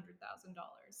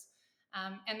 $200,000.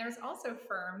 And there's also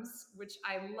firms, which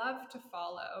I love to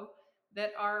follow,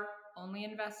 that are only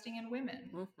investing in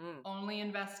women, only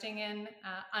investing in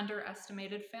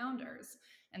underestimated founders.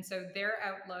 And so their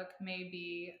outlook may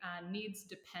be needs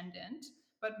dependent,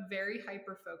 but very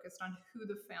hyper-focused on who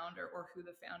the founder or who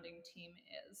the founding team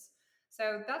is.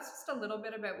 So that's just a little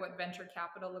bit about what venture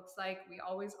capital looks like. We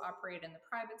always operate in the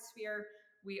private sphere.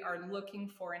 We are looking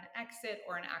for an exit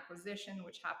or an acquisition,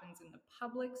 which happens in the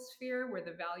public sphere where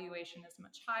the valuation is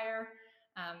much higher.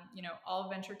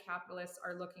 All venture capitalists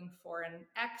are looking for an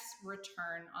X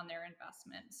return on their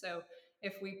investment. So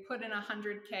if we put in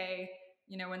 100K,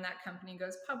 when that company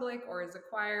goes public or is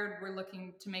acquired, we're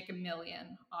looking to make $1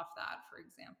 million off that, for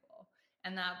example.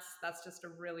 And that's just a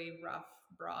really rough,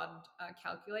 broad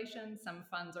calculation. Some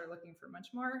funds are looking for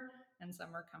much more, and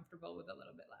some are comfortable with a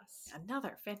little bit less.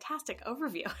 Another fantastic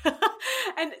overview.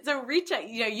 And so Richa,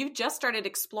 you've just started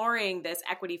exploring this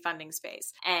equity funding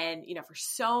space. And, for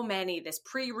so many, this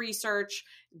pre-research,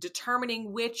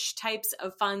 determining which types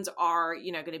of funds are,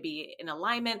 going to be in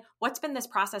alignment. What's been this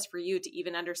process for you to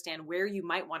even understand where you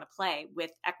might want to play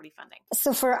with equity funding?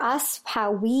 So for us,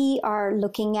 how we are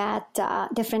looking at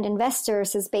different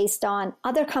investors is based on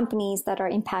other companies that are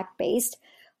impact-based.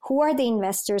 Who are the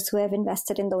investors who have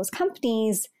invested in those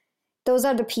companies? Those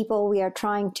are the people we are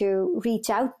trying to reach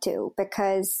out to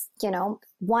because,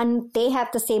 one, they have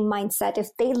the same mindset.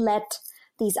 If they let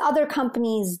these other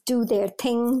companies do their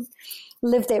thing,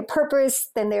 live their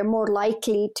purpose, then they're more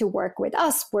likely to work with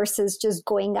us versus just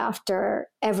going after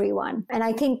everyone. And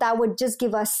I think that would just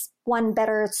give us one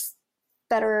better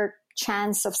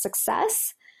chance of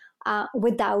success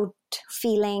without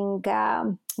feeling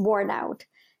worn out.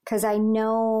 Because I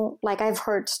know, I've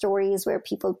heard stories where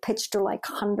people pitch to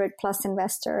 100 plus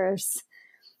investors.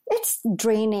 It's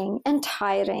draining and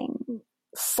tiring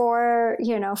for,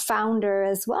 founder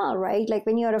as well, right?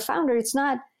 When you're a founder, it's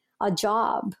not a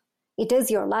job. It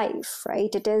is your life, right?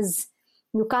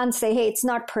 You can't say, hey, it's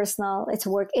not personal, it's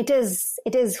work. It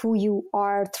is who you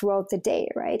are throughout the day,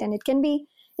 right? And it can be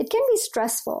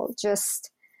stressful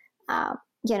just,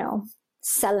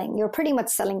 selling. You're pretty much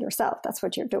selling yourself. That's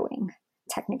what you're doing.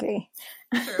 Technically,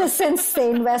 since they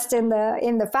invest in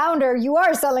the founder, you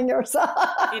are selling yourself.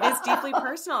 It is deeply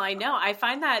personal. I know. I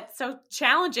find that so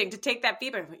challenging to take that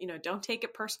feedback. Don't take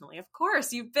it personally. Of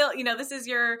course, you built. This is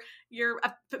you're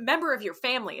a member of your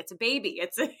family. It's a baby.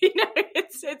 It's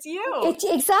it's you.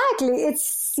 Exactly.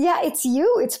 It's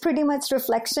you. It's pretty much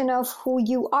reflection of who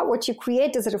you are. What you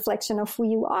create is a reflection of who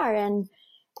you are, and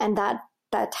that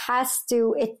has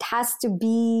to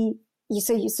be.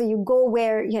 So you go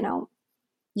where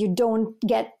you don't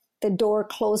get the door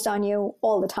closed on you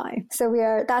all the time. So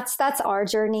that's our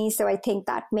journey. So I think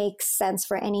that makes sense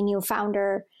for any new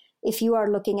founder. If you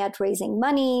are looking at raising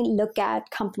money, look at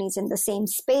companies in the same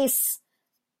space.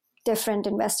 Different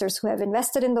investors who have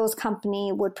invested in those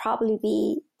companies would probably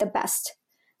be the best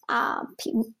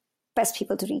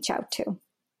people to reach out to,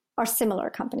 or similar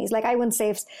companies. I wouldn't say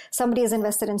if somebody is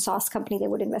invested in Sauce company, they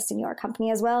would invest in your company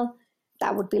as well.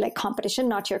 That would be competition,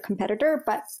 not your competitor,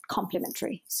 but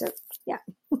complementary. So, yeah.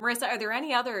 Marissa, are there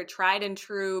any other tried and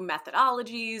true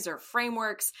methodologies or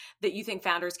frameworks that you think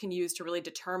founders can use to really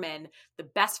determine the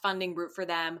best funding route for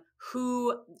them,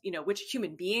 which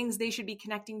human beings they should be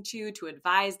connecting to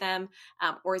advise them?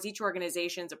 Or is each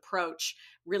organization's approach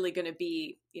really going to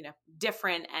be,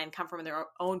 different and come from their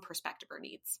own perspective or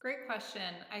needs? Great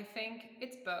question. I think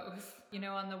it's both.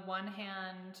 On the one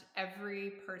hand,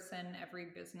 every person, every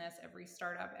business, every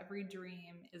startup, every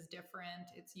dream is different.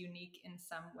 It's unique in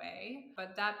some way.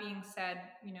 But that being said,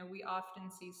 we often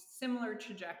see similar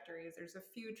trajectories. There's a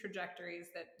few trajectories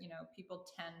that, people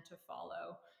tend to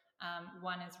follow.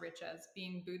 One is Richa's,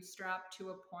 being bootstrapped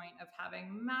to a point of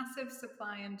having massive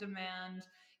supply and demand,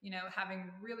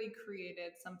 having really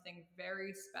created something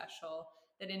very special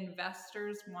that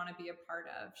investors want to be a part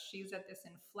of. She's at this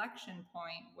inflection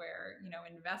point where,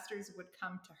 investors would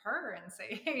come to her and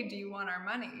say, hey, do you want our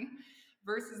money?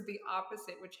 Versus the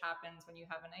opposite, which happens when you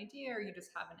have an idea or you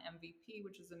just have an MVP,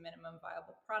 which is a minimum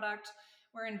viable product,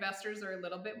 where investors are a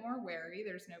little bit more wary.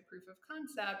 There's no proof of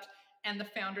concept. And the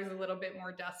founder's a little bit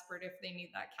more desperate if they need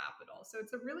that capital. So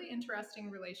it's a really interesting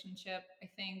relationship. I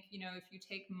think, if you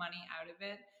take money out of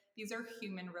it, these are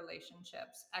human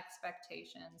relationships,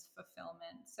 expectations,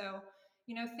 fulfillment. So,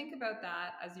 think about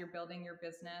that as you're building your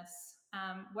business.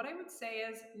 What I would say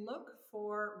is look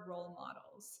for role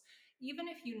models. Even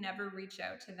if you never reach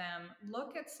out to them,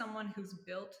 look at someone who's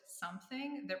built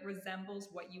something that resembles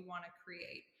what you want to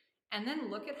create, and then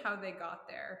look at how they got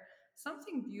there.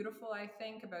 Something beautiful, I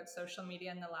think, about social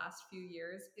media in the last few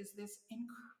years is this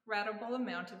incredible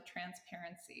amount of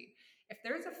transparency. If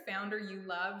there's a founder you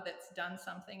love that's done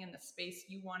something in the space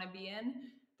you want to be in,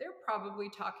 they're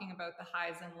probably talking about the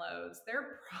highs and lows.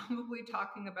 They're probably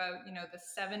talking about, the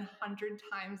 700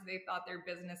 times they thought their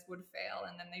business would fail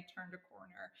and then they turned a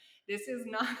corner. This is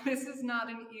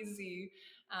not an easy,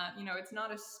 it's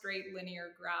not a straight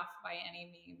linear graph by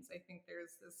any means. I think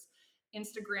there's this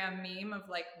Instagram meme of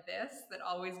this that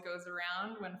always goes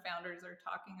around when founders are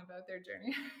talking about their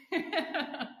journey.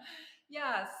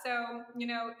 Yeah, so,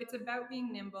 it's about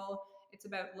being nimble. It's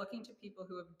about looking to people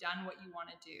who have done what you want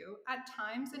to do. At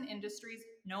times in industries,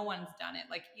 no one's done it,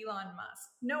 like Elon Musk.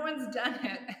 No one's done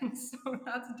it, and so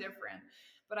that's different.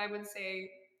 But I would say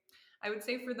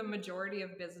for the majority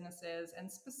of businesses,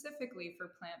 and specifically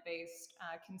for plant-based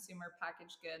consumer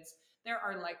packaged goods, there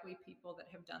are likely people that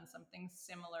have done something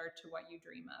similar to what you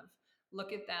dream of.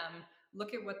 look at them,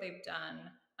 look at what they've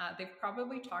done. They've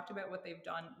probably talked about what they've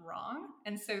done wrong.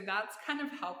 And so that's kind of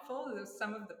helpful. There's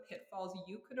some of the pitfalls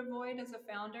you could avoid as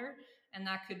a founder. And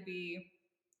that could be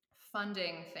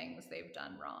funding things they've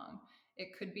done wrong.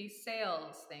 It could be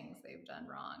sales things they've done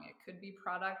wrong. It could be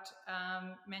product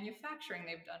manufacturing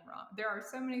they've done wrong. There are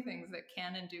so many things that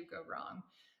can and do go wrong.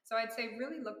 So I'd say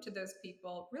really look to those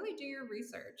people, really do your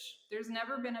research. There's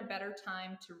never been a better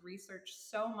time to research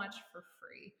so much for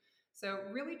free. So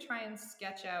really try and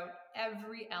sketch out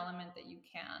every element that you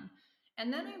can.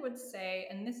 And then I would say,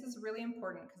 and this is really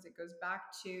important because it goes back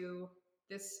to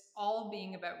this all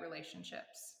being about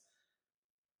relationships.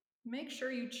 Make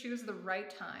sure you choose the right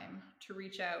time to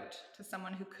reach out to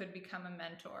someone who could become a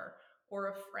mentor or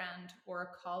a friend or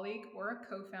a colleague or a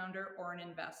co-founder or an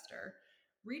investor.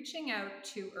 Reaching out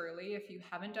too early, if you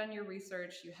haven't done your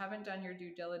research, you haven't done your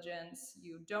due diligence,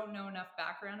 you don't know enough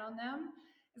background on them,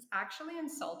 is actually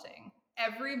insulting.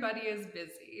 Everybody is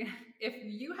busy. If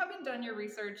you haven't done your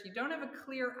research, you don't have a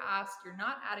clear ask, you're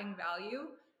not adding value,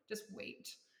 just wait.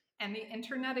 And the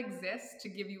internet exists to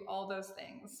give you all those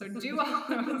things. So do all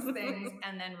those things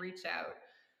and then reach out.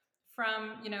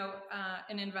 From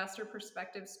an investor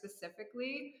perspective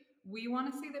specifically, we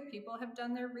want to see that people have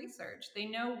done their research. They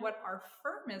know what our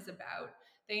firm is about.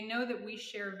 They know that we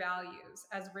share values.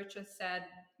 As Richa said,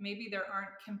 maybe there aren't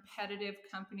competitive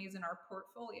companies in our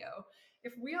portfolio.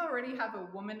 If we already have a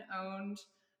woman-owned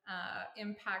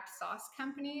impact sauce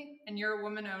company and you're a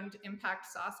woman-owned impact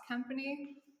sauce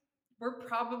company, we're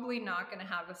probably not going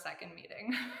to have a second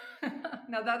meeting.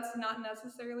 Now, that's not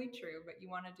necessarily true, but you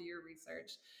want to do your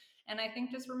research. And I think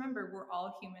just remember, we're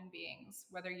all human beings,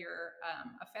 whether you're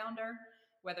a founder,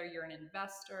 whether you're an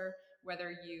investor,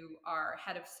 whether you are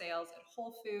head of sales at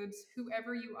Whole Foods,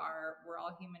 whoever you are, we're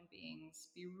all human beings.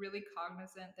 Be really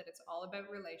cognizant that it's all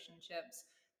about relationships.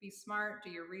 Be smart,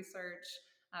 do your research,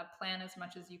 plan as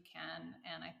much as you can,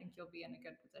 and I think you'll be in a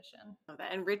good position.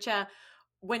 And Richa,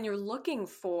 when you're looking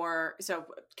for,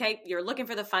 you're looking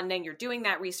for the funding, you're doing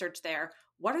that research there.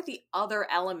 What are the other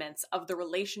elements of the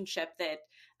relationship that,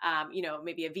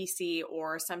 maybe a VC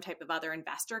or some type of other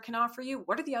investor can offer you?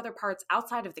 What are the other parts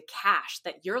outside of the cash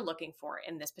that you're looking for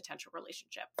in this potential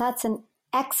relationship? That's an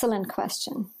excellent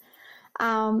question.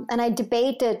 And I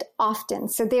debate it often.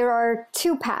 So there are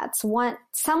two paths. One,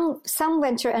 some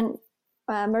venture, and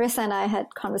Marissa and I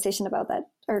had conversation about that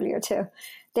earlier too.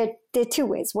 There are two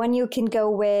ways. One, you can go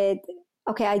with,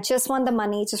 okay, I just want the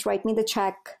money, just write me the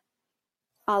check.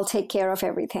 I'll take care of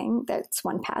everything. That's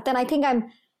one path. And I think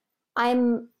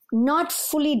I'm not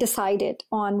fully decided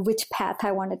on which path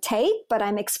I want to take, but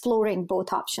I'm exploring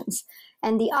both options.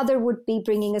 And the other would be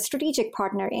bringing a strategic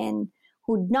partner in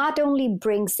who not only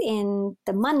brings in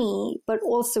the money, but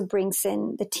also brings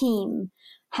in the team,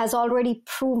 has already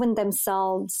proven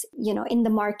themselves, in the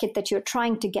market that you're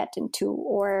trying to get into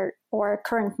or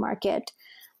current market,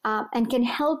 and can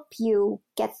help you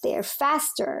get there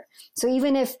faster. So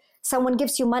even if someone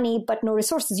gives you money but no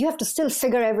resources, you have to still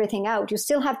figure everything out. You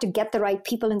still have to get the right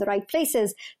people in the right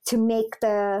places to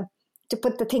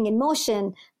put the thing in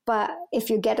motion. But if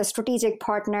you get a strategic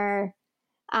partner,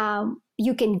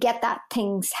 you can get that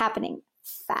things happening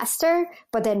faster.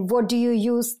 But then what do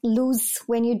you lose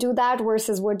when you do that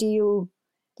versus what do you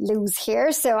lose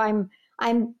here? So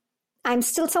I'm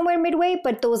still somewhere midway,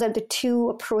 but those are the two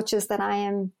approaches that I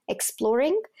am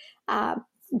exploring,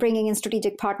 bringing in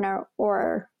strategic partner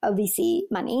or a VC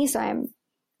money. So I'm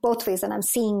both ways and I'm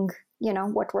seeing,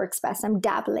 what works best. I'm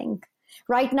dabbling.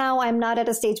 Right now, I'm not at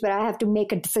a stage where I have to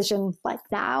make a decision like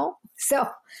now. So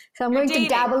I'm going to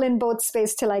dabble in both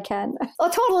space till I can. Oh,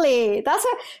 totally. That's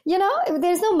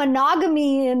there's no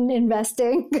monogamy in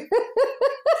investing.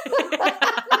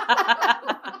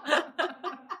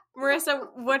 Marissa,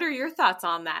 what are your thoughts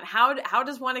on that? How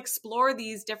does one explore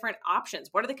these different options?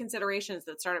 What are the considerations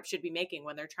that startups should be making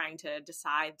when they're trying to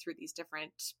decide through these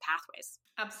different pathways?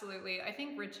 Absolutely. I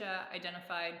think Richa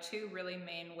identified two really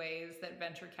main ways that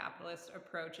venture capitalists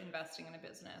approach investing in a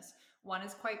business. One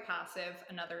is quite passive,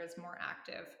 another is more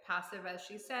active. Passive, as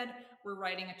she said, we're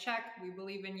writing a check, we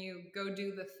believe in you, go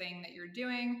do the thing that you're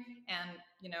doing, and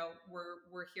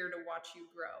we're here to watch you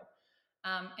grow.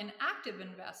 An active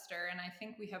investor, and I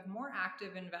think we have more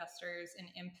active investors in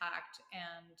impact,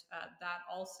 and that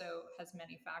also has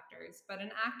many factors, but an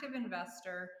active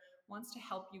investor wants to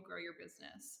help you grow your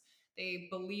business. They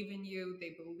believe in you,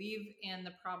 they believe in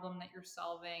the problem that you're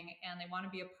solving, and they want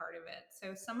to be a part of it.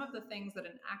 So some of the things that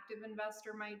an active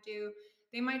investor might do,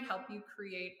 they might help you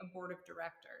create a board of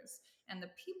directors. And the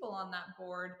people on that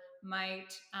board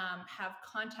might have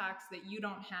contacts that you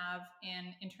don't have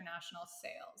in international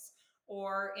sales.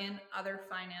 or in other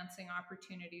financing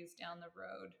opportunities down the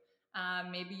road.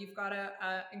 Maybe you've got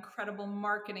an incredible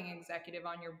marketing executive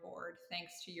on your board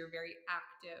thanks to your very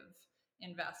active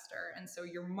investor. And so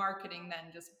your marketing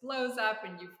then just blows up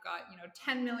and you've got,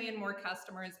 10 million more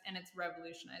customers and it's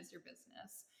revolutionized your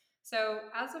business. So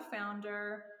as a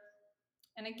founder,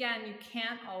 and again, you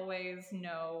can't always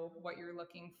know what you're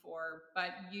looking for,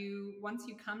 but once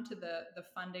you come to the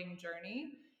funding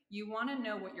journey, you want to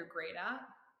know what you're great at,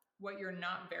 what you're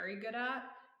not very good at,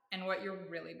 and what you're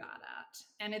really bad at.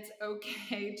 And it's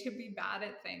okay to be bad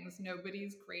at things.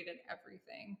 Nobody's great at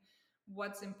everything.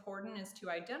 What's important is to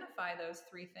identify those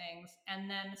three things and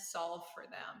then solve for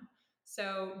them.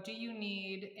 So do you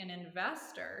need an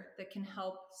investor that can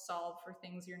help solve for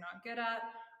things you're not good at?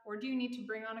 Or do you need to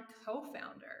bring on a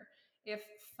co-founder? If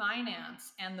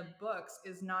finance and the books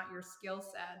is not your skill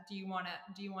set, do you want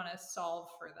to solve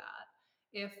for that?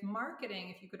 If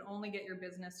marketing, if you could only get your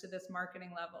business to this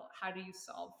marketing level, how do you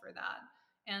solve for that?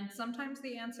 And sometimes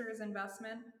the answer is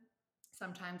investment.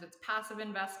 Sometimes it's passive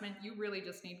investment. You really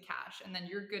just need cash and then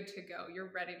you're good to go.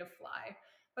 You're ready to fly.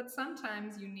 But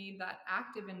sometimes you need that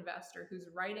active investor who's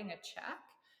writing a check,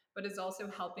 but is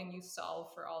also helping you solve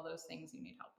for all those things you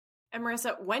need help with. And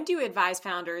Marissa, when do you advise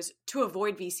founders to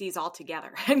avoid VCs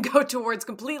altogether and go towards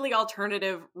completely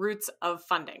alternative routes of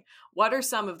funding? What are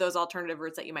some of those alternative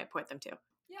routes that you might point them to?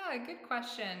 Yeah, good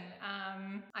question.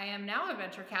 I am now a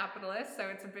venture capitalist, so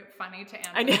it's a bit funny to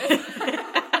answer this.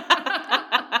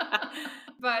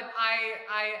 But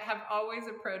I have always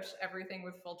approached everything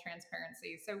with full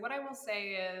transparency. So what I will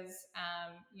say is,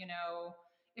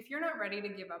 if you're not ready to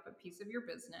give up a piece of your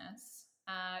business,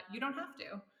 you don't have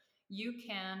to. You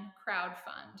can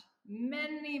crowdfund.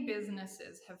 Many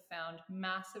businesses have found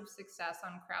massive success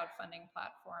on crowdfunding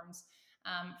platforms.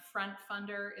 Front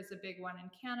Funder is a big one in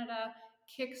Canada.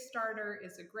 Kickstarter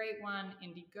is a great one.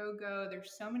 Indiegogo.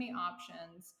 There's so many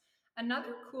options.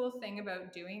 Another cool thing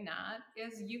about doing that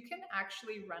is you can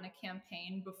actually run a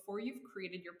campaign before you've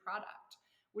created your product,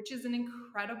 which is an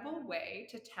incredible way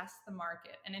to test the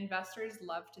market. And investors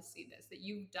love to see this, that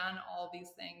you've done all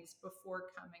these things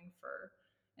before coming for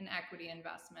an equity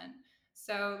investment.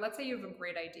 So let's say you have a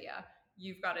great idea.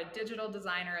 You've got a digital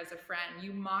designer as a friend.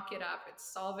 You mock it up.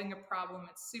 It's solving a problem.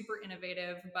 It's super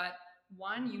innovative. But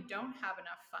one, you don't have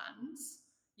enough funds.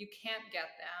 You can't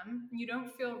get them. You don't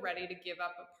feel ready to give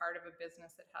up a part of a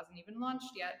business that hasn't even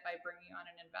launched yet by bringing on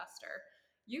an investor.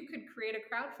 You could create a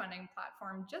crowdfunding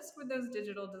platform just with those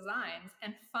digital designs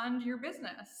and fund your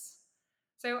business.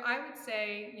 So I would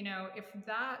say, if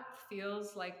that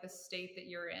feels like the state that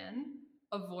you're in,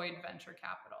 avoid venture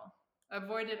capital.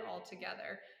 Avoid it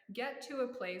altogether. Get to a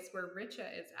place where Richa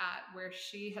is at, where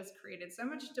she has created so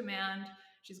much demand.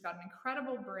 She's got an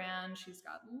incredible brand. She's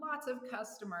got lots of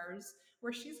customers,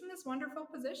 where she's in this wonderful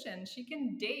position. She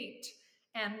can date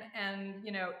and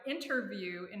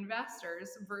interview investors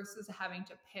versus having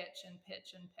to pitch and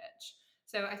pitch and pitch.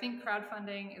 So I think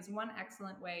crowdfunding is one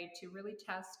excellent way to really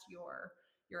test your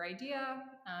idea.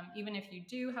 Even if you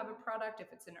do have a product, if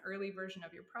it's an early version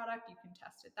of your product, you can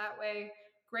test it that way.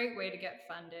 Great way to get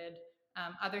funded.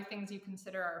 Other things you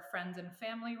consider are friends and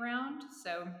family round.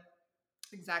 So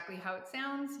exactly how it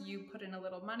sounds, you put in a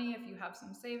little money if you have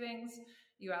some savings.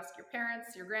 You ask your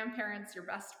parents, your grandparents, your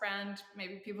best friend,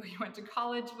 maybe people you went to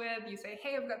college with. You say,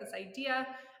 hey, I've got this idea.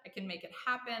 I can make it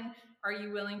happen. Are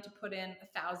you willing to put in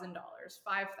 $1,000, $5,000?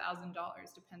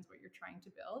 Depends what you're trying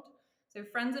to build. So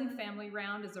friends and family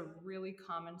round is a really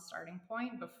common starting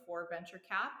point before venture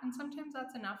cap. And sometimes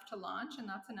that's enough to launch and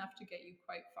that's enough to get you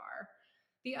quite far.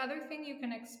 The other thing you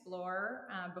can explore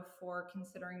before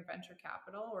considering venture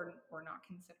capital or not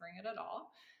considering it at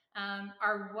all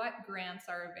are what grants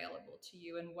are available to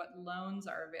you and what loans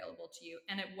are available to you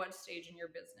and at what stage in your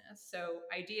business. So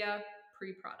idea,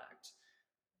 pre-product,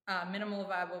 minimal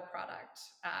viable product,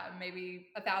 maybe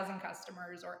 1,000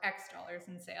 customers or X dollars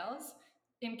in sales.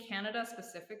 In Canada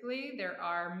specifically, there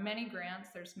are many grants,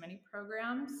 there's many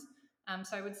programs.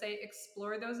 So I would say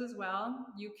explore those as well.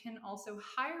 You can also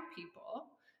hire people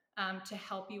to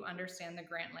help you understand the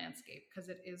grant landscape because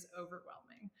it is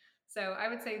overwhelming. So I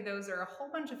would say those are a whole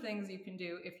bunch of things you can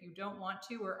do if you don't want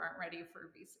to or aren't ready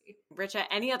for VC. Richa,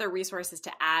 any other resources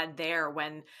to add there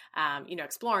when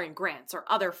exploring grants or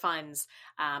other funds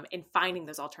in finding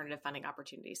those alternative funding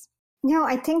opportunities? No,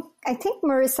 I think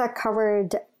Marissa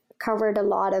covered a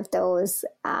lot of those.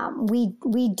 We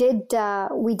did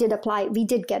apply. We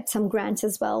did get some grants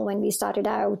as well when we started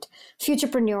out.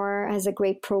 Futurepreneur has a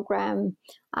great program.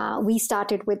 We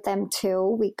started with them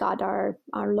too. We got our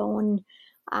loan,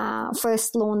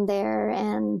 first loan there,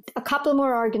 and a couple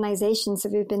more organizations. So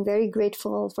we've been very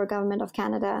grateful for Government of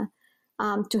Canada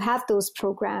to have those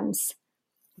programs.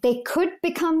 They could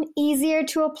become easier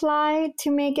to apply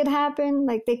to make it happen.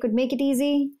 Like they could make it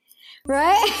easy,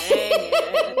 right?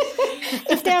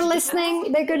 If they're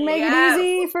listening, they could make it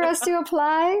easy for us to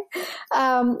apply.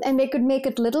 And they could make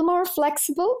it a little more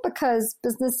flexible because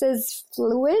business is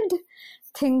fluid.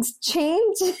 Things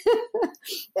change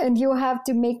and you have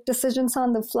to make decisions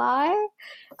on the fly.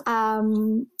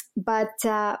 But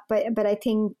I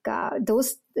think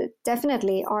those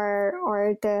definitely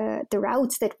are the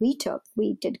routes that we took.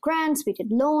 We did grants, we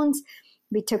did loans,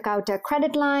 we took out a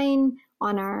credit line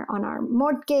on our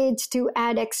mortgage to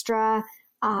add extra.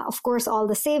 Of course, all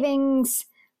the savings,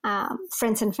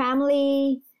 friends and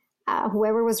family,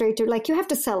 whoever was ready to, like, you have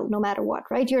to sell no matter what,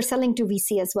 right? You're selling to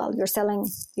VC as well. You're selling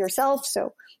yourself,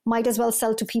 so might as well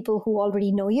sell to people who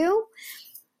already know you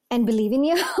and believe in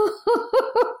you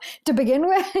to begin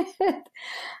with.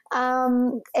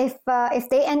 If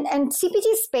they and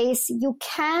CPG space, you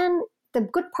can. The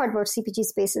good part about CPG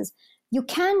space is you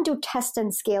can do test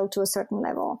and scale to a certain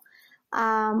level.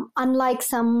 Unlike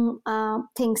some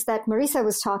things that Marisa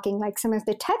was talking, like some of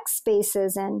the tech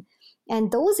spaces and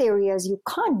those areas, you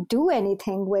can't do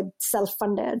anything with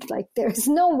self-funded. Like there's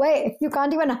no way. You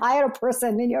can't even hire a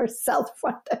person and you're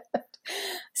self-funded.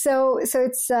 So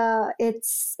it's a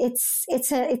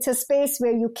space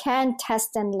where you can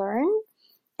test and learn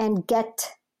and get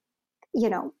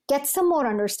some more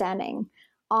understanding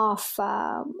of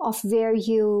where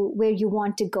you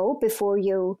want to go before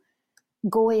you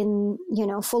go in,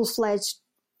 full-fledged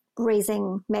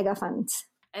raising mega funds.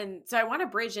 And so I want to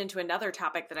bridge into another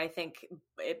topic that I think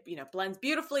it, blends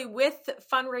beautifully with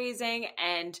fundraising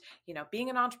and, being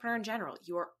an entrepreneur in general.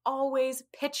 You are always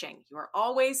pitching, you are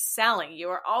always selling, you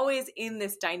are always in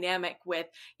this dynamic with,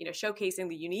 showcasing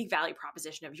the unique value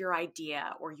proposition of your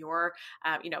idea or your,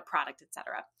 product, et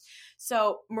cetera.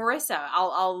 So Marisa,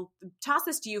 I'll toss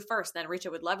this to you first, then Richa,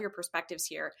 would love your perspectives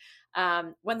here.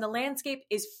 When the landscape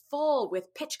is full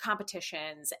with pitch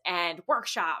competitions and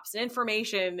workshops and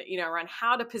information, around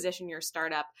how to position your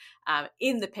startup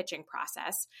in the pitching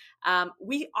process,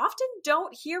 we often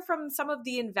don't hear from some of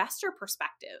the investor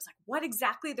perspectives, like what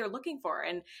exactly they're looking for.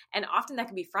 And often that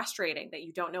can be frustrating that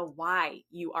you don't know why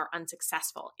you are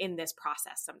unsuccessful in this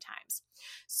process sometimes.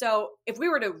 So if we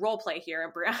were to role play here,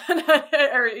 and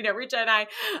Brianna or, Richa and I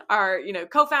are,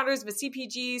 co-founders of a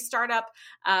CPG startup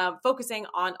focusing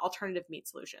on alternative meat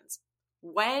solutions.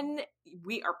 When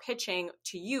we are pitching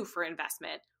to you for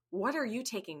investment, what are you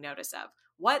taking notice of?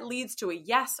 What leads to a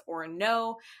yes or a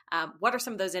no? What are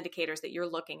some of those indicators that you're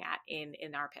looking at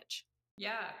in our pitch?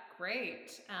 Yeah,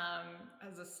 great.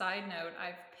 As a side note,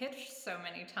 I've pitched so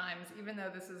many times, even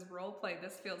though this is role play,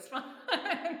 this feels fun.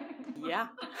 Yeah.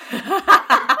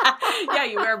 Yeah,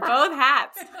 you wear both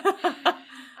hats.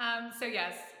 So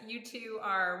yes, you two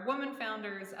are woman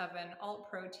founders of an alt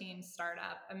protein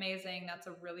startup. Amazing. That's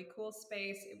a really cool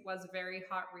space. It was very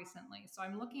hot recently. So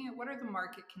I'm looking at what are the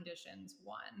market conditions,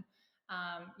 one.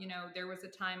 There was a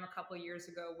time a couple of years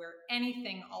ago where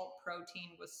anything alt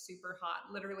protein was super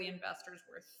hot. Literally, investors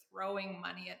were throwing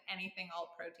money at anything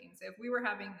alt protein. So if we were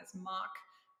having this mock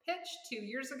pitch 2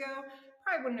 years ago,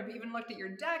 probably wouldn't have even looked at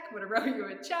your deck, would have wrote you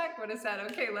a check, would have said,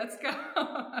 okay, let's go.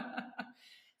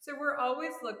 So we're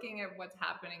always looking at what's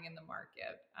happening in the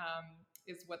market,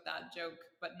 is what that joke,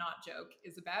 but not joke,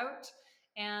 is about.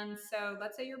 And so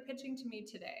let's say you're pitching to me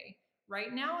today.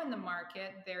 Right now in the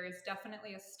market, there is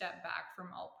definitely a step back from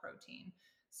alt protein.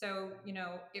 So,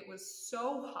 it was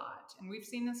so hot, and we've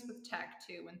seen this with tech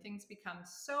too, when things become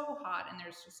so hot and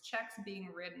there's just checks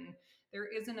being written, there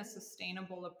isn't a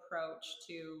sustainable approach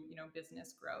to,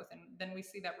 business growth. And then we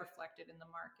see that reflected in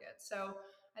the market. So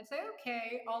I'd say,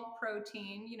 okay, alt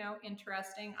protein,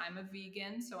 interesting. I'm a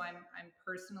vegan, so I'm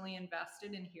personally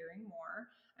invested in hearing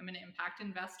more. I'm an impact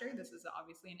investor. This is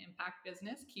obviously an impact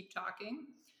business. Keep talking.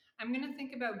 I'm going to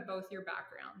think about both your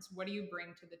backgrounds. What do you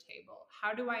bring to the table?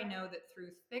 How do I know that through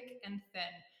thick and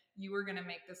thin, you are going to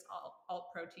make this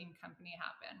alt protein company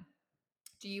happen?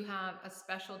 Do you have a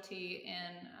specialty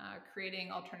in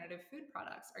creating alternative food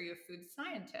products? Are you a food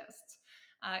scientist?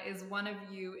 Is one of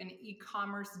you an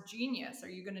e-commerce genius? Are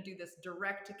you going to do this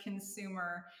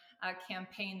direct-to-consumer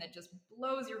campaign that just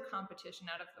blows your competition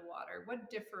out of the water? What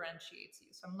differentiates you?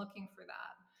 So I'm looking for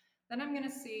that. Then I'm going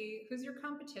to see who's your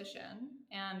competition,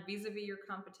 and vis-a-vis your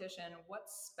competition,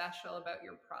 what's special about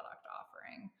your product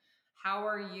offering? How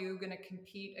are you going to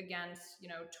compete against,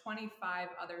 25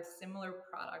 other similar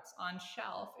products on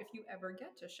shelf if you ever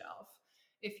get to shelf?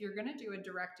 If you're going to do a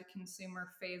direct-to-consumer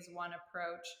phase one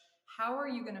approach, how are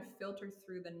you going to filter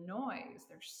through the noise?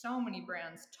 There's so many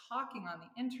brands talking on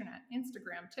the internet,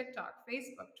 Instagram, TikTok,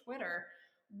 Facebook, Twitter.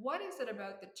 What is it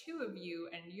about the two of you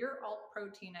and your alt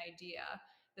protein idea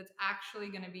that's actually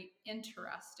going to be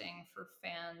interesting for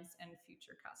fans and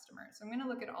future customers? So I'm going to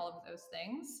look at all of those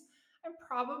things. I'm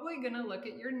probably going to look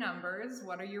at your numbers.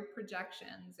 What are your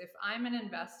projections? If I'm an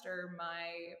investor,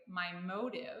 my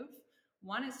motive,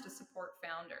 one is to support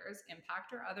founders,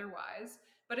 impact or otherwise,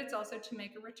 but it's also to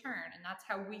make a return. And that's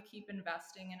how we keep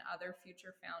investing in other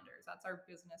future founders. That's our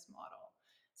business model.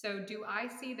 So do I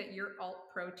see that your alt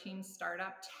protein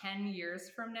startup 10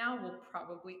 years from now will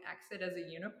probably exit as a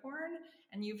unicorn?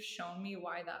 And you've shown me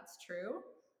why that's true.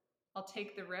 I'll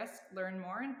take the risk, learn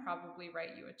more, and probably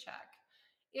write you a check.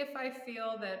 If I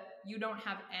feel that you don't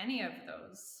have any of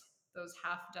those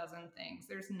half dozen things,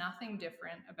 there's nothing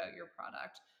different about your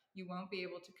product, you won't be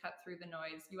able to cut through the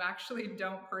noise. You actually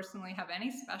don't personally have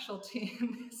any specialty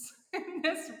in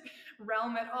this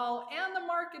realm at all, and the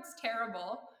market's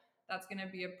terrible, that's going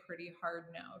to be a pretty hard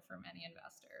no for many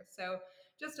investors. So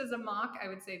just as a mock, I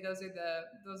would say those are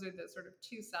the sort of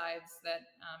two sides that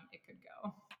it could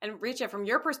go. And Richa, from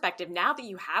your perspective, now that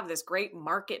you have this great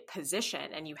market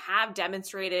position and you have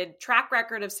demonstrated track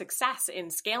record of success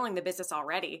in scaling the business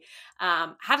already,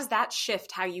 how does that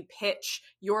shift how you pitch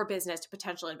your business to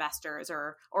potential investors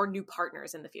or new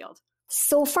partners in the field?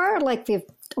 So far, like, we've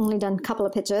only done a couple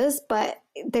of pitches, but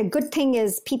the good thing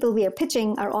is people we are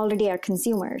pitching are already our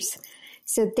consumers.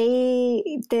 So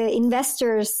the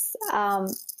investors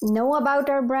know about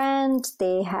our brand,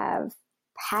 they have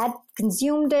had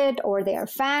consumed it, or they are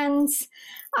fans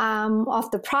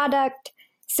of the product.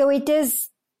 So it is,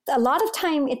 a lot of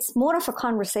time, it's more of a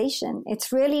conversation.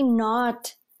 It's really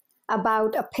not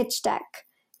about a pitch deck.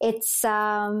 It's,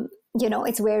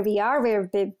 it's where we are, where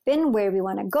we've been, where we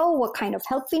want to go, what kind of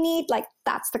help we need. Like,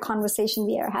 that's the conversation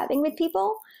we are having with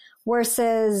people,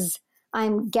 versus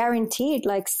I'm guaranteed,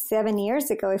 like 7 years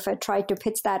ago, if I tried to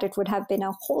pitch that, it would have been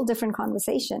a whole different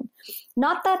conversation.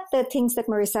 Not that the things that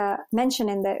Marissa mentioned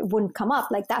in the wouldn't come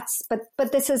up, like that's,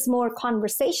 but this is more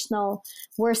conversational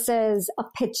versus a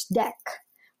pitch deck,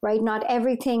 right? Not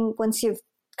everything, once you've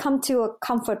come to a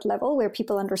comfort level where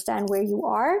people understand where you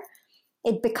are,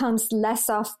 it becomes less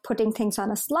of putting things on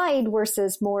a slide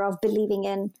versus more of believing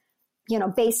in,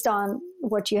 based on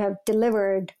what you have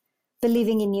delivered,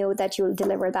 believing in you that you'll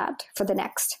deliver that for the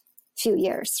next few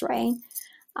years, right?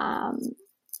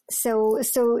 So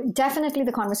definitely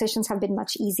the conversations have been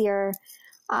much easier.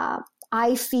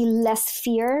 I feel less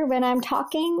fear when I'm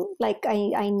talking. Like,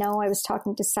 I know I was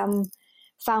talking to some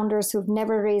founders who've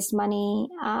never raised money.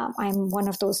 I'm one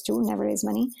of those two, never raised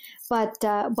money. But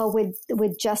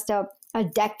with just a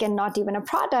deck and not even a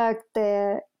product,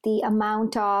 the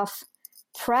amount of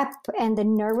prep and the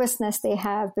nervousness they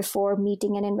have before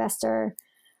meeting an investor,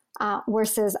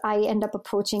 versus I end up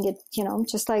approaching it,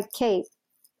 just like, hey,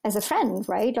 as a friend,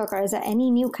 right? Or as any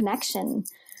new connection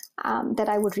that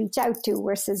I would reach out to,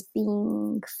 versus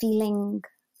feeling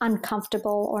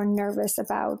uncomfortable or nervous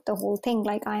about the whole thing.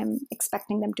 Like, I'm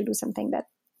expecting them to do something that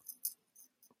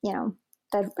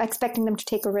expecting them to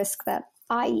take a risk that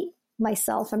I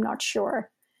myself am not sure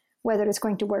whether it's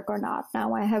going to work or not.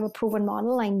 Now I have a proven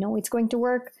model. I know it's going to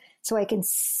work, so I can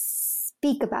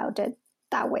speak about it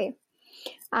that way.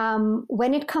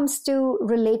 When it comes to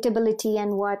relatability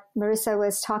and what Marissa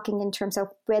was talking in terms of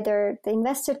whether the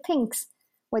investor thinks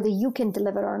whether you can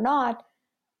deliver or not,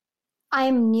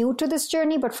 I'm new to this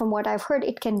journey, but from what I've heard,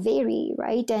 it can vary,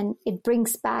 right? And it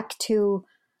brings back to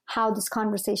how this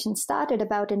conversation started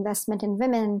about investment in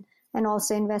women and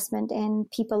also investment in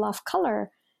people of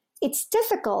color. It's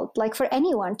difficult, like, for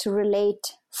anyone to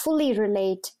fully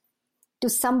relate to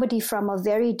somebody from a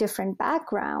very different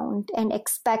background and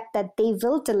expect that they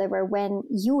will deliver when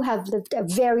you have lived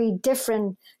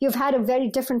you've had a very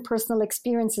different personal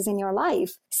experiences in your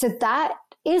life. So that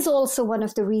is also one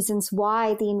of the reasons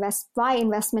why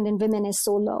investment in women is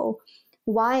so low,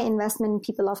 why investment in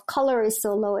people of color is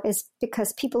so low, is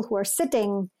because people who are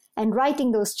sitting and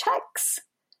writing those checks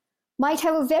might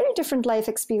have a very different life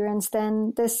experience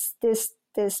than this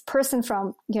person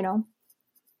from,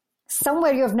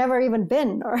 somewhere you've never even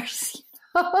been, or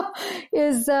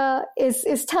is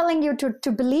telling you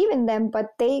to believe in them, but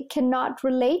they cannot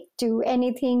relate to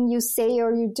anything you say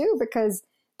or you do because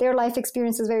their life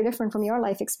experience is very different from your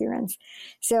life experience.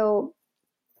 So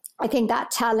I think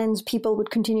that challenge people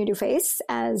would continue to face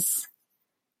as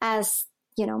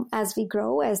we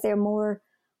grow, as there are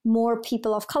more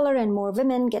people of color and more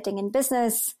women getting in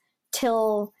business,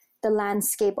 till the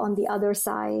landscape on the other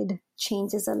side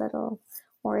changes a little,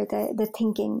 or the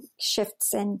thinking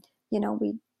shifts, and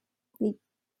we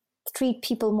treat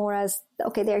people more as,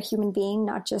 okay, they're a human being,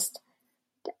 not just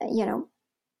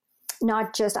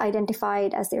not just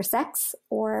identified as their sex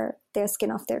or their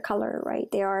skin of their color, right?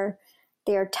 They are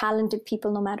talented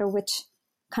people no matter which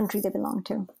country they belong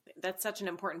to. That's such an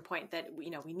important point that,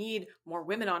 we need more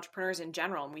women entrepreneurs in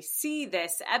general. And we see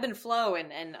this ebb and flow.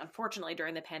 And unfortunately,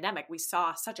 during the pandemic, we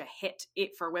saw such a hit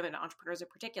for women entrepreneurs in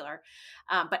particular.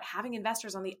 But having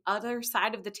investors on the other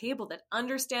side of the table that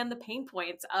understand the pain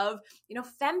points of,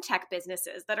 femtech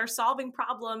businesses that are solving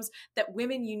problems that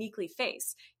women uniquely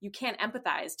face. You can't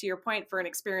empathize, to your point, for an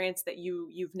experience that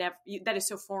you've never, that is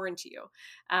so foreign to you.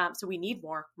 So we need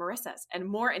more Marissas and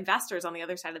more investors on the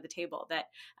other side of the table that,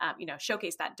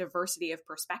 showcase that diversity of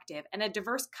perspective and a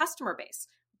diverse customer base.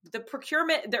 The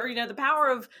procurement, the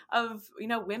power of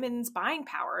women's buying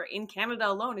power in Canada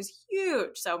alone is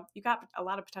huge. So you got a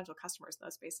lot of potential customers in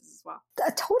those spaces as well.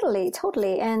 Totally.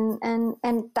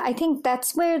 And I think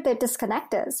that's where the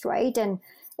disconnect is, right? And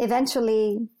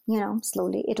eventually,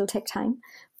 slowly, it'll take time.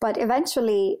 But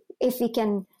eventually, if we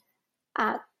can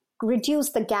reduce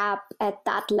the gap at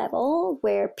that level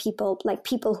where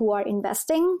people who are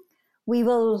investing, we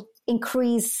will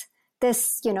increase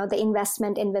this, the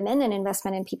investment in women and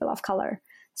investment in people of color.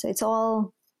 So it's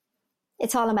all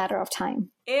a matter of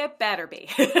time. It better be.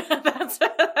 That's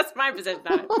my position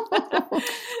on it.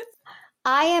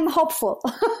 I am hopeful.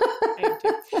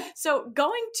 So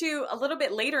going to a little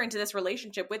bit later into this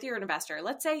relationship with your investor,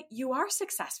 let's say you are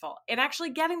successful in actually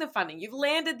getting the funding. You've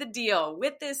landed the deal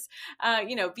with this,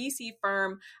 VC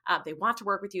firm. They want to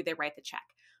work with you. They write the check.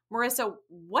 Marissa,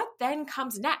 what then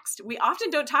comes next? We often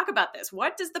don't talk about this.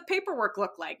 What does the paperwork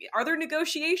look like? Are there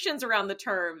negotiations around the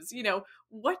terms?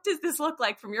 What does this look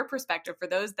like from your perspective for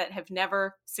those that have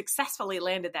never successfully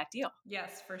landed that deal?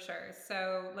 Yes, for sure.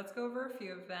 So let's go over a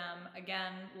few of them.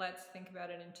 Again, let's think about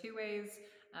it in two ways.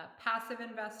 Passive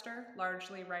investor,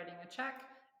 largely writing a check.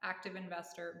 Active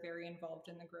investor, very involved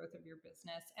in the growth of your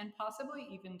business and possibly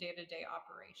even day-to-day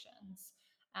operations.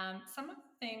 Some of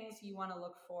the things you want to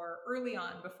look for early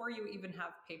on before you even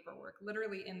have paperwork,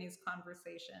 literally in these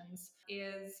conversations,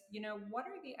 is, what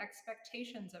are the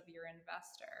expectations of your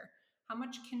investor? How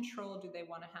much control do they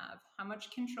want to have? How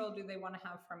much control do they want to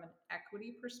have from an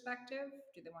equity perspective?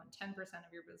 Do they want 10%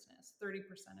 of your business, 30%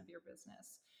 of your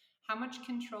business? How much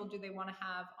control do they want to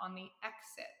have on the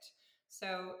exit?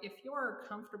 So if you're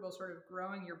comfortable sort of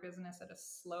growing your business at a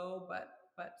slow but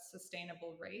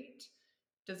sustainable rate,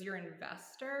 is your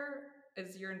investor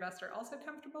also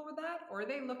comfortable with that? Or are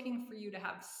they looking for you to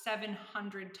have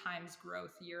 700 times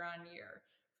growth year on year,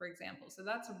 for example? So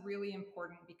that's really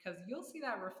important because you'll see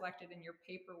that reflected in your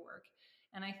paperwork.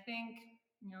 And I think,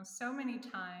 so many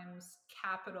times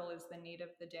capital is the need of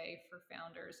the day for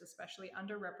founders, especially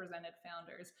underrepresented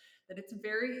founders, that it's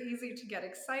very easy to get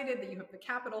excited that you have the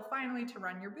capital finally to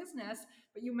run your business,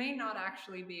 but you may not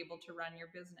actually be able to run your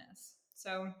business.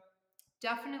 So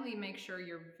definitely make sure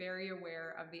you're very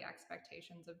aware of the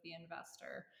expectations of the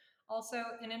investor. Also,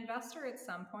 an investor at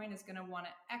some point is going to want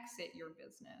to exit your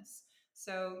business.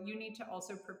 So you need to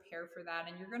also prepare for that.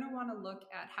 And you're going to want to look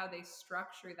at how they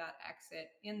structure that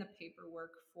exit in the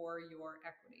paperwork for your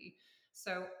equity.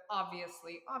 So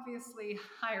obviously,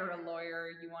 hire a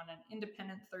lawyer. You want an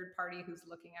independent third party who's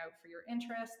looking out for your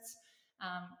interests.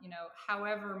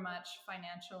 However much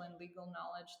financial and legal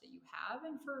knowledge that you have,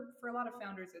 and for a lot of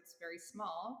founders, it's very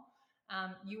small.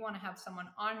 You want to have someone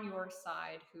on your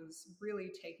side who's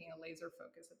really taking a laser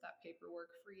focus at that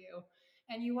paperwork for you.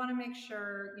 And you want to make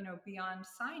sure, beyond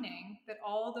signing, that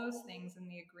all those things in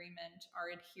the agreement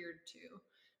are adhered to.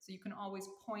 So you can always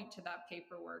point to that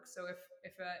paperwork. So if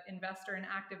an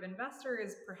active investor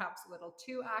is perhaps a little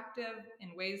too active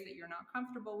in ways that you're not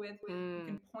comfortable with, you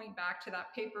can point back to that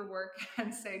paperwork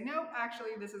and say, nope,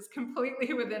 actually, this is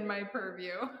completely within my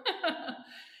purview.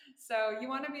 So you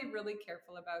want to be really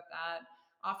careful about that.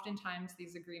 Oftentimes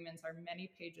these agreements are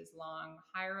many pages long.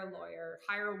 Hire a lawyer,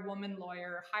 hire a woman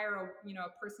lawyer, hire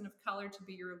a person of color to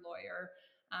be your lawyer,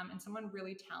 and someone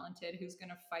really talented who's going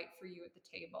to fight for you at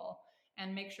the table.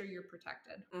 And make sure you're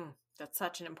protected. That's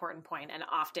such an important point, and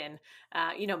often,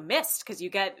 missed because you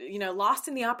get, lost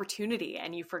in the opportunity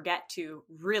and you forget to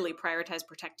really prioritize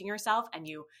protecting yourself, and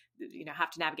you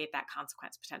have to navigate that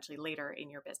consequence potentially later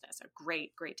in your business. A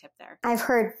great tip there. I've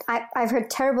heard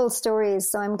terrible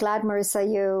stories, so I'm glad,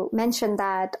 Marissa, you mentioned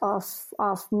that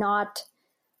of not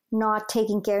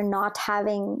taking care, not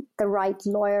having the right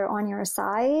lawyer on your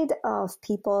side, of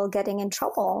people getting in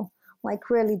trouble.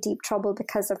 Like really deep trouble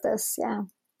because of this. Yeah.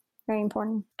 Very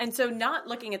important. And so not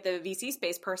looking at the VC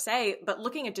space per se, but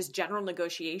looking at just general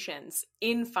negotiations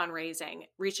in fundraising.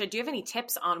 Risha, do you have any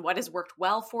tips on what has worked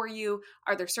well for you?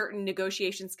 Are there certain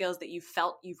negotiation skills that you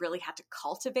felt you've really had to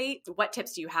cultivate? What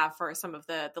tips do you have for some of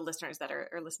the listeners that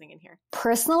are listening in here?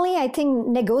 Personally, I think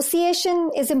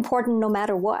negotiation is important no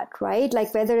matter what, right?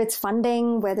 Like whether it's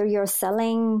funding, whether you're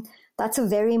selling, that's a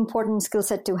very important skill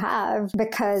set to have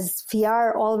because we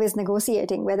are always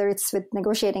negotiating, whether it's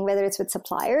with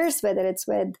suppliers, whether it's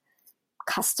with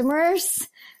customers.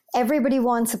 Everybody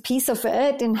wants a piece of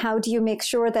it. And how do you make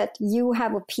sure that you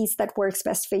have a piece that works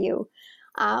best for you?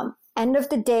 End of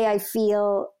the day, I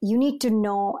feel you need to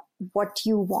know what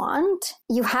you want.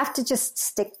 You have to just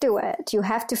stick to it. You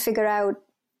have to figure out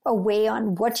a way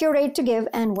on what you're ready to give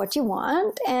and what you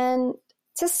want and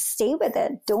just stay with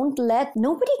it. Don't let,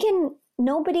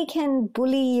 nobody can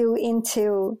bully you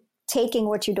into taking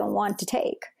what you don't want to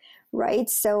take, right?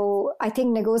 So I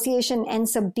think negotiation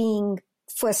ends up being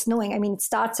first knowing. I mean, it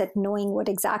starts at knowing what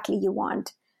exactly you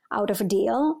want out of a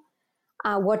deal.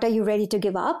 What are you ready to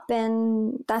give up?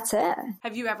 And that's it.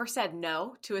 Have you ever said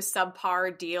no to a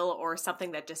subpar deal or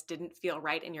something that just didn't feel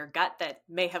right in your gut that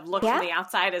may have looked from the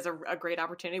outside as a great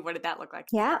opportunity? What did that look like?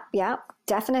 Yeah,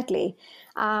 definitely.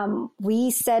 We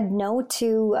said no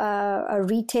to a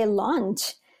retail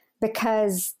launch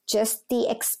because just the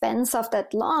expense of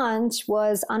that launch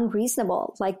was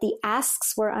unreasonable. Like the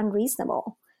asks were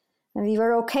unreasonable. And we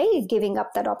were okay giving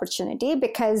up that opportunity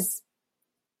because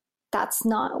that's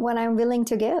not what I'm willing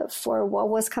to give for what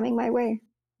was coming my way.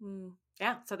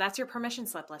 Yeah. So that's your permission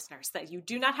slip, listeners, that you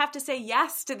do not have to say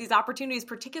yes to these opportunities,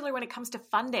 particularly when it comes to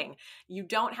funding. You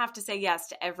don't have to say yes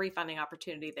to every funding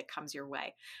opportunity that comes your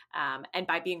way. And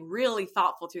by being really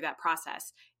thoughtful through that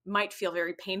process, might feel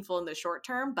very painful in the short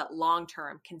term, but long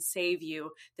term can save you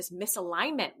this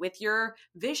misalignment with your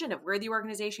vision of where the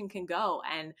organization can go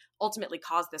and ultimately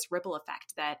cause this ripple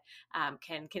effect that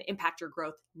can impact your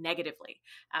growth negatively.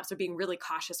 So being really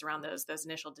cautious around those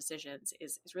initial decisions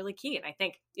is really key. And I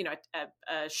think,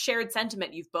 a shared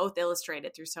sentiment you've both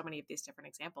illustrated through so many of these different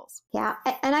examples. Yeah.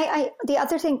 And I the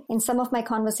other thing in some of my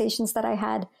conversations that I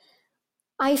had,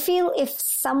 I feel if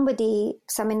some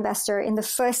investor in the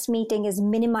first meeting is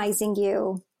minimizing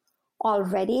you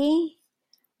already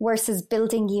versus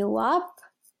building you up,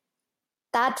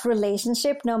 that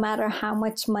relationship, no matter how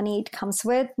much money it comes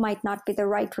with, might not be the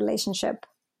right relationship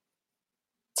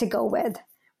to go with,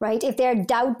 right? If they're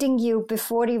doubting you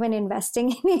before even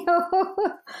investing in you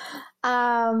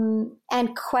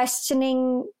and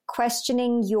questioning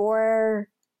your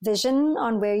vision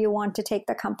on where you want to take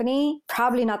the company,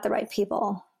 probably not the right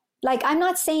people. Like, I'm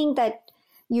not saying that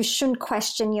you shouldn't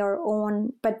question your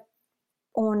own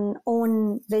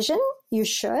vision. You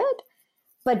should,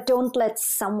 but don't let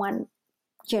someone,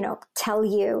 tell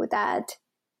you that,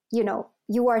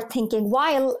 you are thinking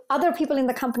while other people in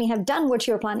the company have done what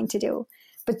you're planning to do.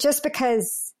 But just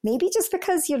because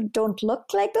you don't look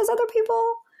like those other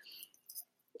people,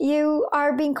 you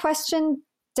are being questioned.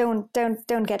 Don't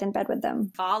get in bed with them.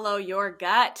 Follow your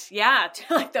gut. Yeah.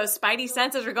 Like those spidey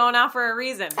senses are going off for a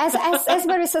reason. As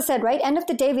Marissa said, right? End of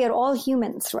the day, we are all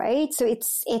humans, right? So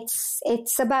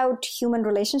it's about human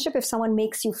relationship. If someone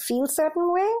makes you feel a certain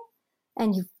way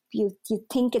and you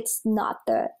think it's not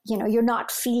you're not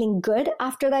feeling good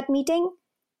after that meeting,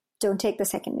 don't take the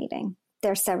second meeting.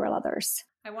 There are several others.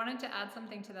 I wanted to add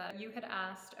something to that. You had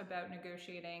asked about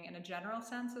negotiating in a general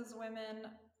sense as women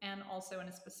and also in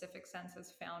a specific sense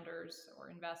as founders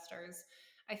or investors.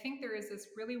 I think there is this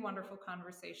really wonderful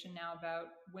conversation now about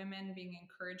women being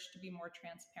encouraged to be more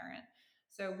transparent.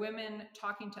 So women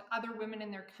talking to other women in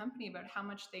their company about how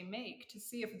much they make to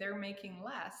see if they're making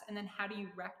less, and then how do you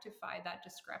rectify that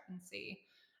discrepancy?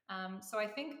 So I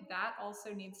think that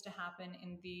also needs to happen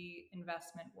in the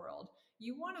investment world.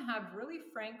 You want to have really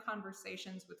frank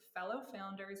conversations with fellow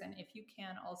founders and, if you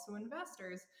can, also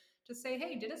investors to say,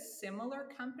 hey, did a similar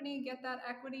company get that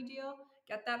equity deal,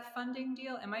 get that funding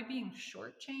deal? Am I being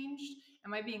shortchanged?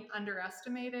 Am I being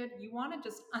underestimated? You want to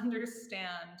just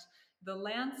understand the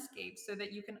landscape so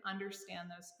that you can understand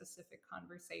those specific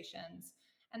conversations.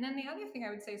 And then the other thing I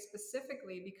would say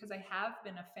specifically, because I have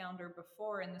been a founder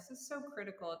before, and this is so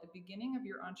critical at the beginning of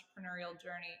your entrepreneurial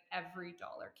journey, every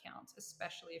dollar counts,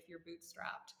 especially if you're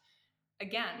bootstrapped.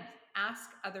 Again,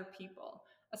 ask other people.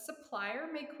 A supplier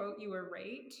may quote you a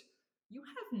rate. You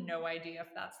have no idea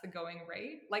if that's the going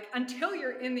rate. Like, until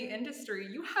you're in the industry,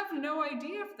 you have no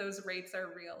idea if those rates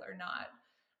are real or not.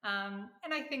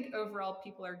 And I think overall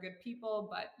people are good people,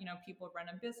 but people run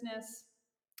a business.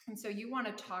 And so you want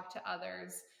to talk to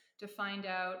others to find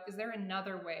out, is there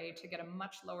another way to get a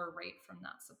much lower rate from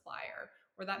that supplier?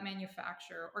 or that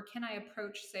manufacturer? Or can I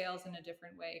approach sales in a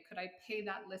different way? Could I pay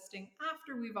that listing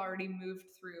after we've already moved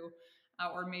through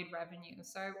or made revenue?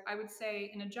 So I would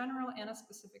say in a general and a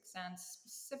specific sense,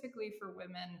 specifically for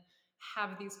women,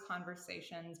 have these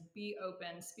conversations, be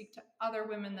open, speak to other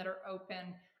women that are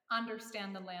open,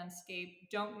 understand the landscape,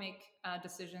 don't make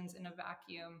decisions in a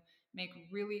vacuum, make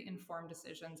really informed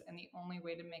decisions. And the only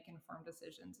way to make informed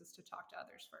decisions is to talk to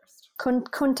others first.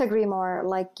 Couldn't agree more.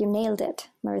 Like, you nailed it,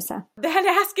 Marissa. That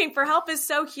asking for help is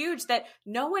so huge that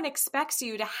no one expects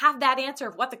you to have that answer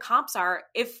of what the comps are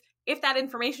if that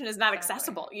information is not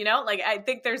accessible, you know, like I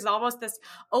think there's almost this,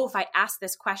 if I ask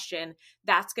this question,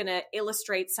 that's going to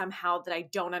illustrate somehow that I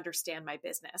don't understand my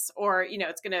business, or, you know,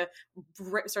 it's going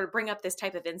to sort of bring up this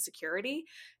type of insecurity.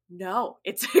 No,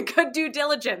 it's a good due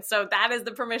diligence. So that is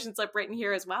the permission slip written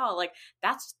here as well. Like,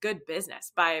 that's good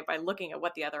business by looking at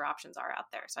what the other options are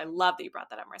out there. So I love that you brought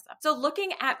that up, Marissa. So looking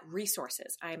at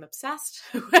resources, I am obsessed.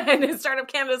 And Startup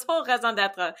Canada's whole raison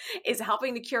d'etre is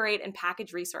helping to curate and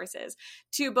package resources.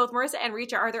 To both Marissa and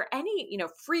Richa, are there any, you know,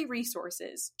 free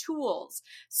resources, tools,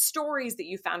 stories that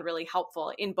you found really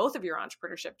helpful in both of your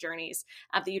entrepreneurship journeys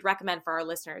that you'd recommend for our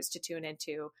listeners to tune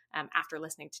into after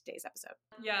listening to today's episode?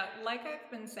 Yeah, like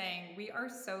I've been saying, we are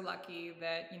so lucky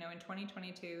that, you know, in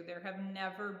 2022, there have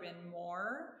never been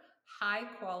more high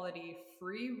quality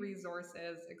free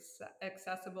resources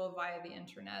accessible via the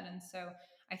internet. And so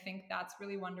I think that's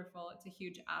really wonderful. It's a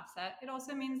huge asset. It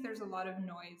also means there's a lot of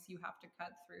noise you have to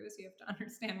cut through. So you have to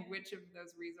understand which of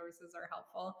those resources are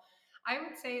helpful. I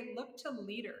would say look to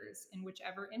leaders in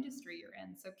whichever industry you're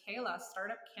in. So Kayla,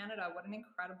 Startup Canada, what an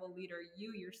incredible leader.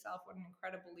 You yourself, what an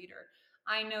incredible leader.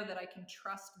 I know that I can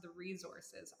trust the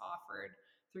resources offered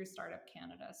through Startup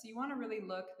Canada. So you want to really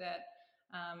look that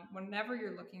whenever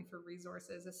you're looking for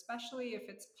resources, especially if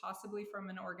it's possibly from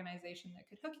an organization that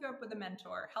could hook you up with a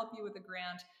mentor, help you with a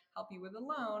grant, help you with a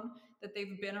loan, that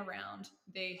they've been around,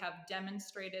 they have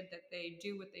demonstrated that they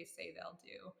do what they say they'll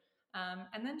do.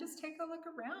 And then just take a look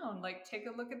around, like take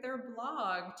a look at their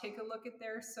blog, take a look at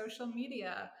their social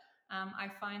media.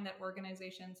 I find that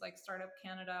organizations like Startup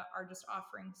Canada are just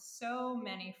offering so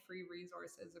many free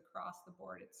resources across the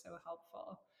board. It's so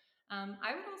helpful.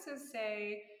 I would also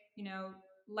say, you know,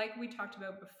 like we talked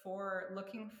about before,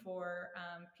 looking for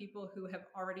people who have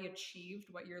already achieved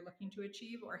what you're looking to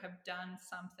achieve or have done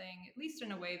something, at least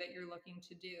in a way that you're looking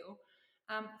to do.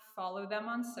 Follow them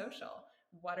on social.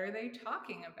 What are they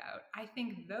talking about? I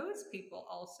think those people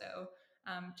also,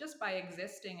 just by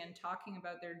existing and talking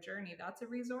about their journey, that's a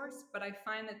resource. But I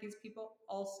find that these people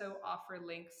also offer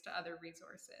links to other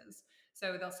resources.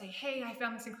 So they'll say, hey, I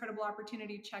found this incredible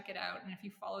opportunity, check it out. And if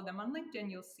you follow them on LinkedIn,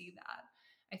 you'll see that.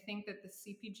 I think that the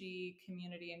CPG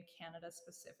community in Canada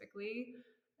specifically,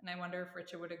 and I wonder if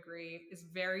Richa would agree, is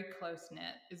very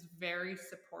close-knit, is very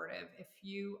supportive. If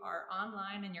you are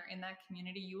online and you're in that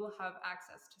community, you will have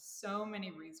access to so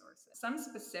many resources. Some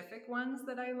specific ones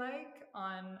that I like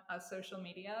on social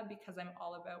media, because I'm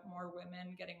all about more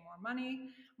women getting more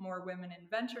money, more women in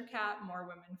venture cap, more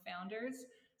women founders.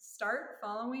 Start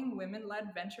following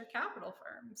women-led venture capital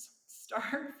firms.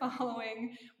 Start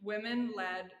following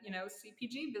women-led, you know,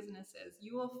 CPG businesses.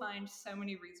 You will find so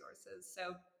many resources.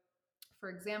 So, for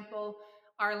example,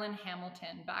 Arlen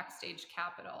Hamilton, Backstage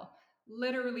Capital.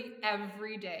 Literally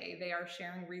every day they are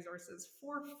sharing resources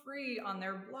for free on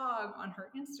their blog, on her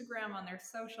Instagram, on their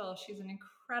social. She's an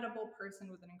incredible person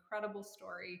with an incredible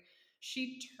story.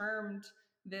 She termed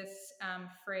this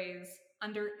phrase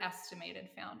underestimated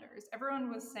founders.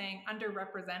 Everyone was saying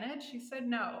underrepresented. She said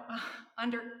no,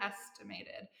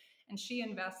 underestimated. And she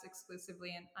invests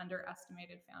exclusively in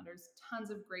underestimated founders. Tons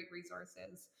of great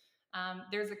resources.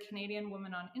 There's a Canadian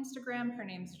woman on Instagram. Her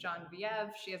name's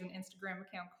Genevieve. She has an Instagram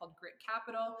account called Grit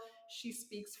Capital. She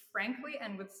speaks frankly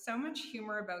and with so much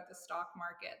humor about the stock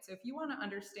market. So if you want to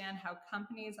understand how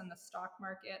companies and the stock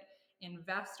market,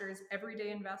 investors, everyday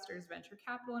investors, venture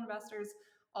capital investors,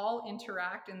 all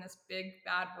interact in this big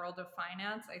bad world of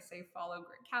finance, I say follow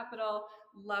Grit Capital.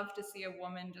 Love to see a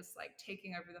woman just like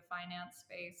taking over the finance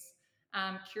space.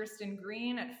 Kirsten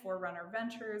Green at Forerunner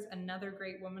Ventures, another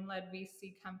great woman-led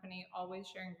VC company, always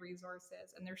sharing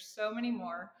resources. And there's so many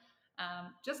more.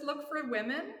 Just look for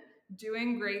women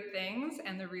doing great things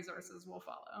and the resources will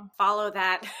follow. Follow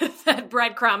that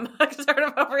breadcrumb sort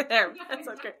of over there. That's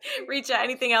great. Richa,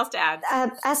 anything else to add?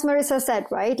 As Marissa said,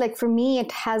 right? Like for me,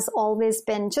 it has always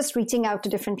been just reaching out to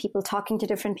different people, talking to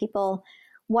different people.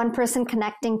 One person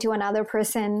connecting to another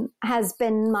person has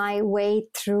been my way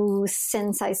through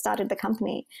since I started the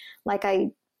company. Like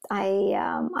I'm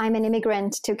an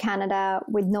immigrant to Canada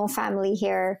with no family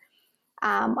here.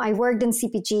 I worked in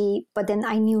CPG, but then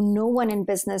I knew no one in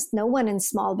business, no one in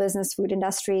small business food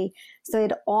industry. So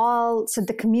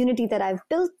the community that I've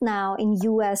built now in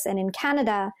US and in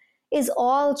Canada is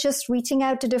all just reaching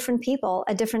out to different people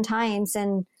at different times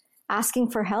and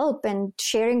asking for help and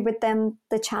sharing with them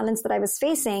the challenge that I was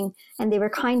facing. And they were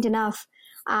kind enough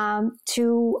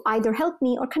to either help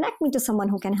me or connect me to someone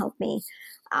who can help me.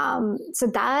 So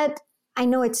that, I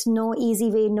know it's no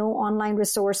easy way, no online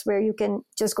resource where you can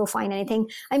just go find anything.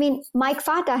 I mean, Mike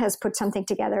Fata has put something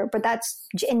together, but that's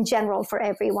in general for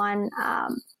everyone.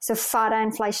 So Fata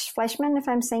and Fleischman, if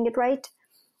I'm saying it right,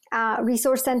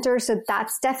 resource center. So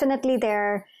that's definitely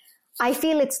there. I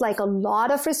feel it's like a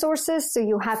lot of resources, so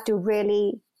you have to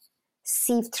really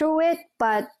sieve through it,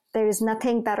 but there is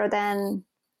nothing better than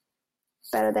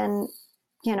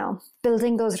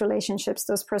building those relationships,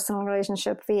 those personal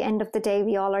relationships. At the end of the day,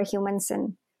 we all are humans,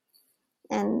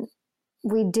 and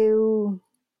we do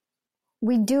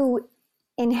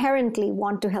inherently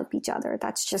want to help each other.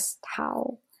 That's just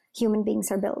how human beings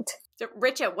are built. So,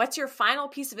 Richa, what's your final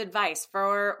piece of advice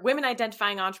for women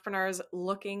identifying entrepreneurs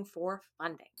looking for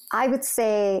funding? I would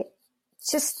say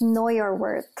just know your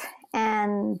worth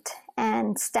and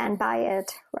stand by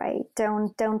it, right?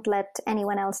 Don't let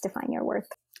anyone else define your worth.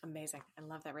 Amazing. I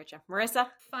love that, Richa. Marissa?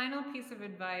 Final piece of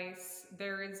advice.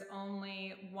 There is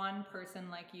only one person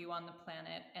like you on the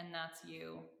planet, and that's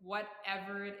you.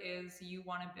 Whatever it is you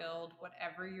want to build,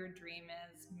 whatever your dream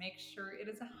is, make sure it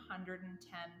is 110%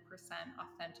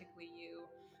 authentically you.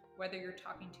 Whether you're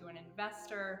talking to an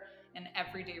investor, an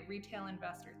everyday retail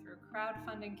investor through a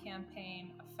crowdfunding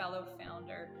campaign, a fellow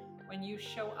founder, when you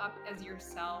show up as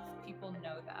yourself, people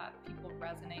know that. People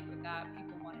resonate with that.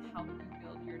 People want to help you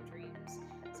build your dreams.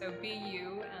 So be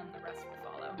you, and the rest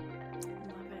will follow.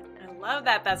 Love it. I love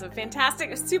that. That's a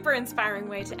fantastic, super inspiring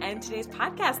way to end today's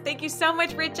podcast. Thank you so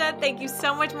much, Richa. Thank you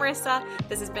so much, Marissa.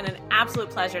 This has been an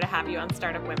absolute pleasure to have you on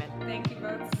Startup Women. Thank you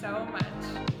both so much.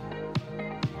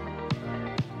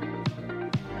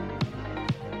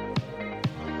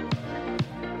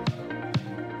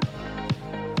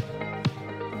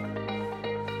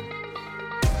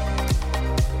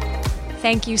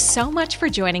 Thank you so much for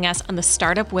joining us on the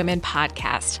Startup Women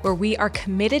podcast, where we are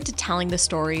committed to telling the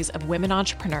stories of women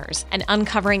entrepreneurs and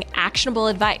uncovering actionable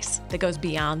advice that goes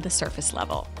beyond the surface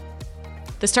level.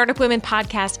 The Startup Women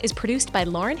podcast is produced by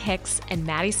Lauren Hicks and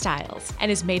Maddie Stiles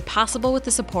and is made possible with the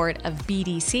support of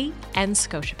BDC and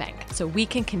Scotiabank, so we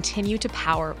can continue to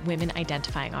power women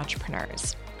identifying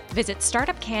entrepreneurs. Visit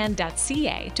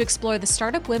startupcan.ca to explore the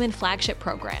Startup Women flagship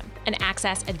program and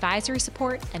access advisory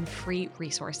support and free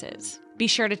resources. Be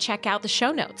sure to check out the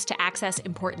show notes to access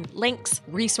important links,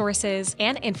 resources,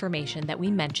 and information that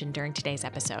we mentioned during today's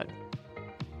episode.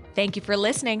 Thank you for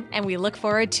listening, and we look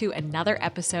forward to another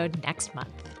episode next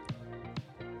month.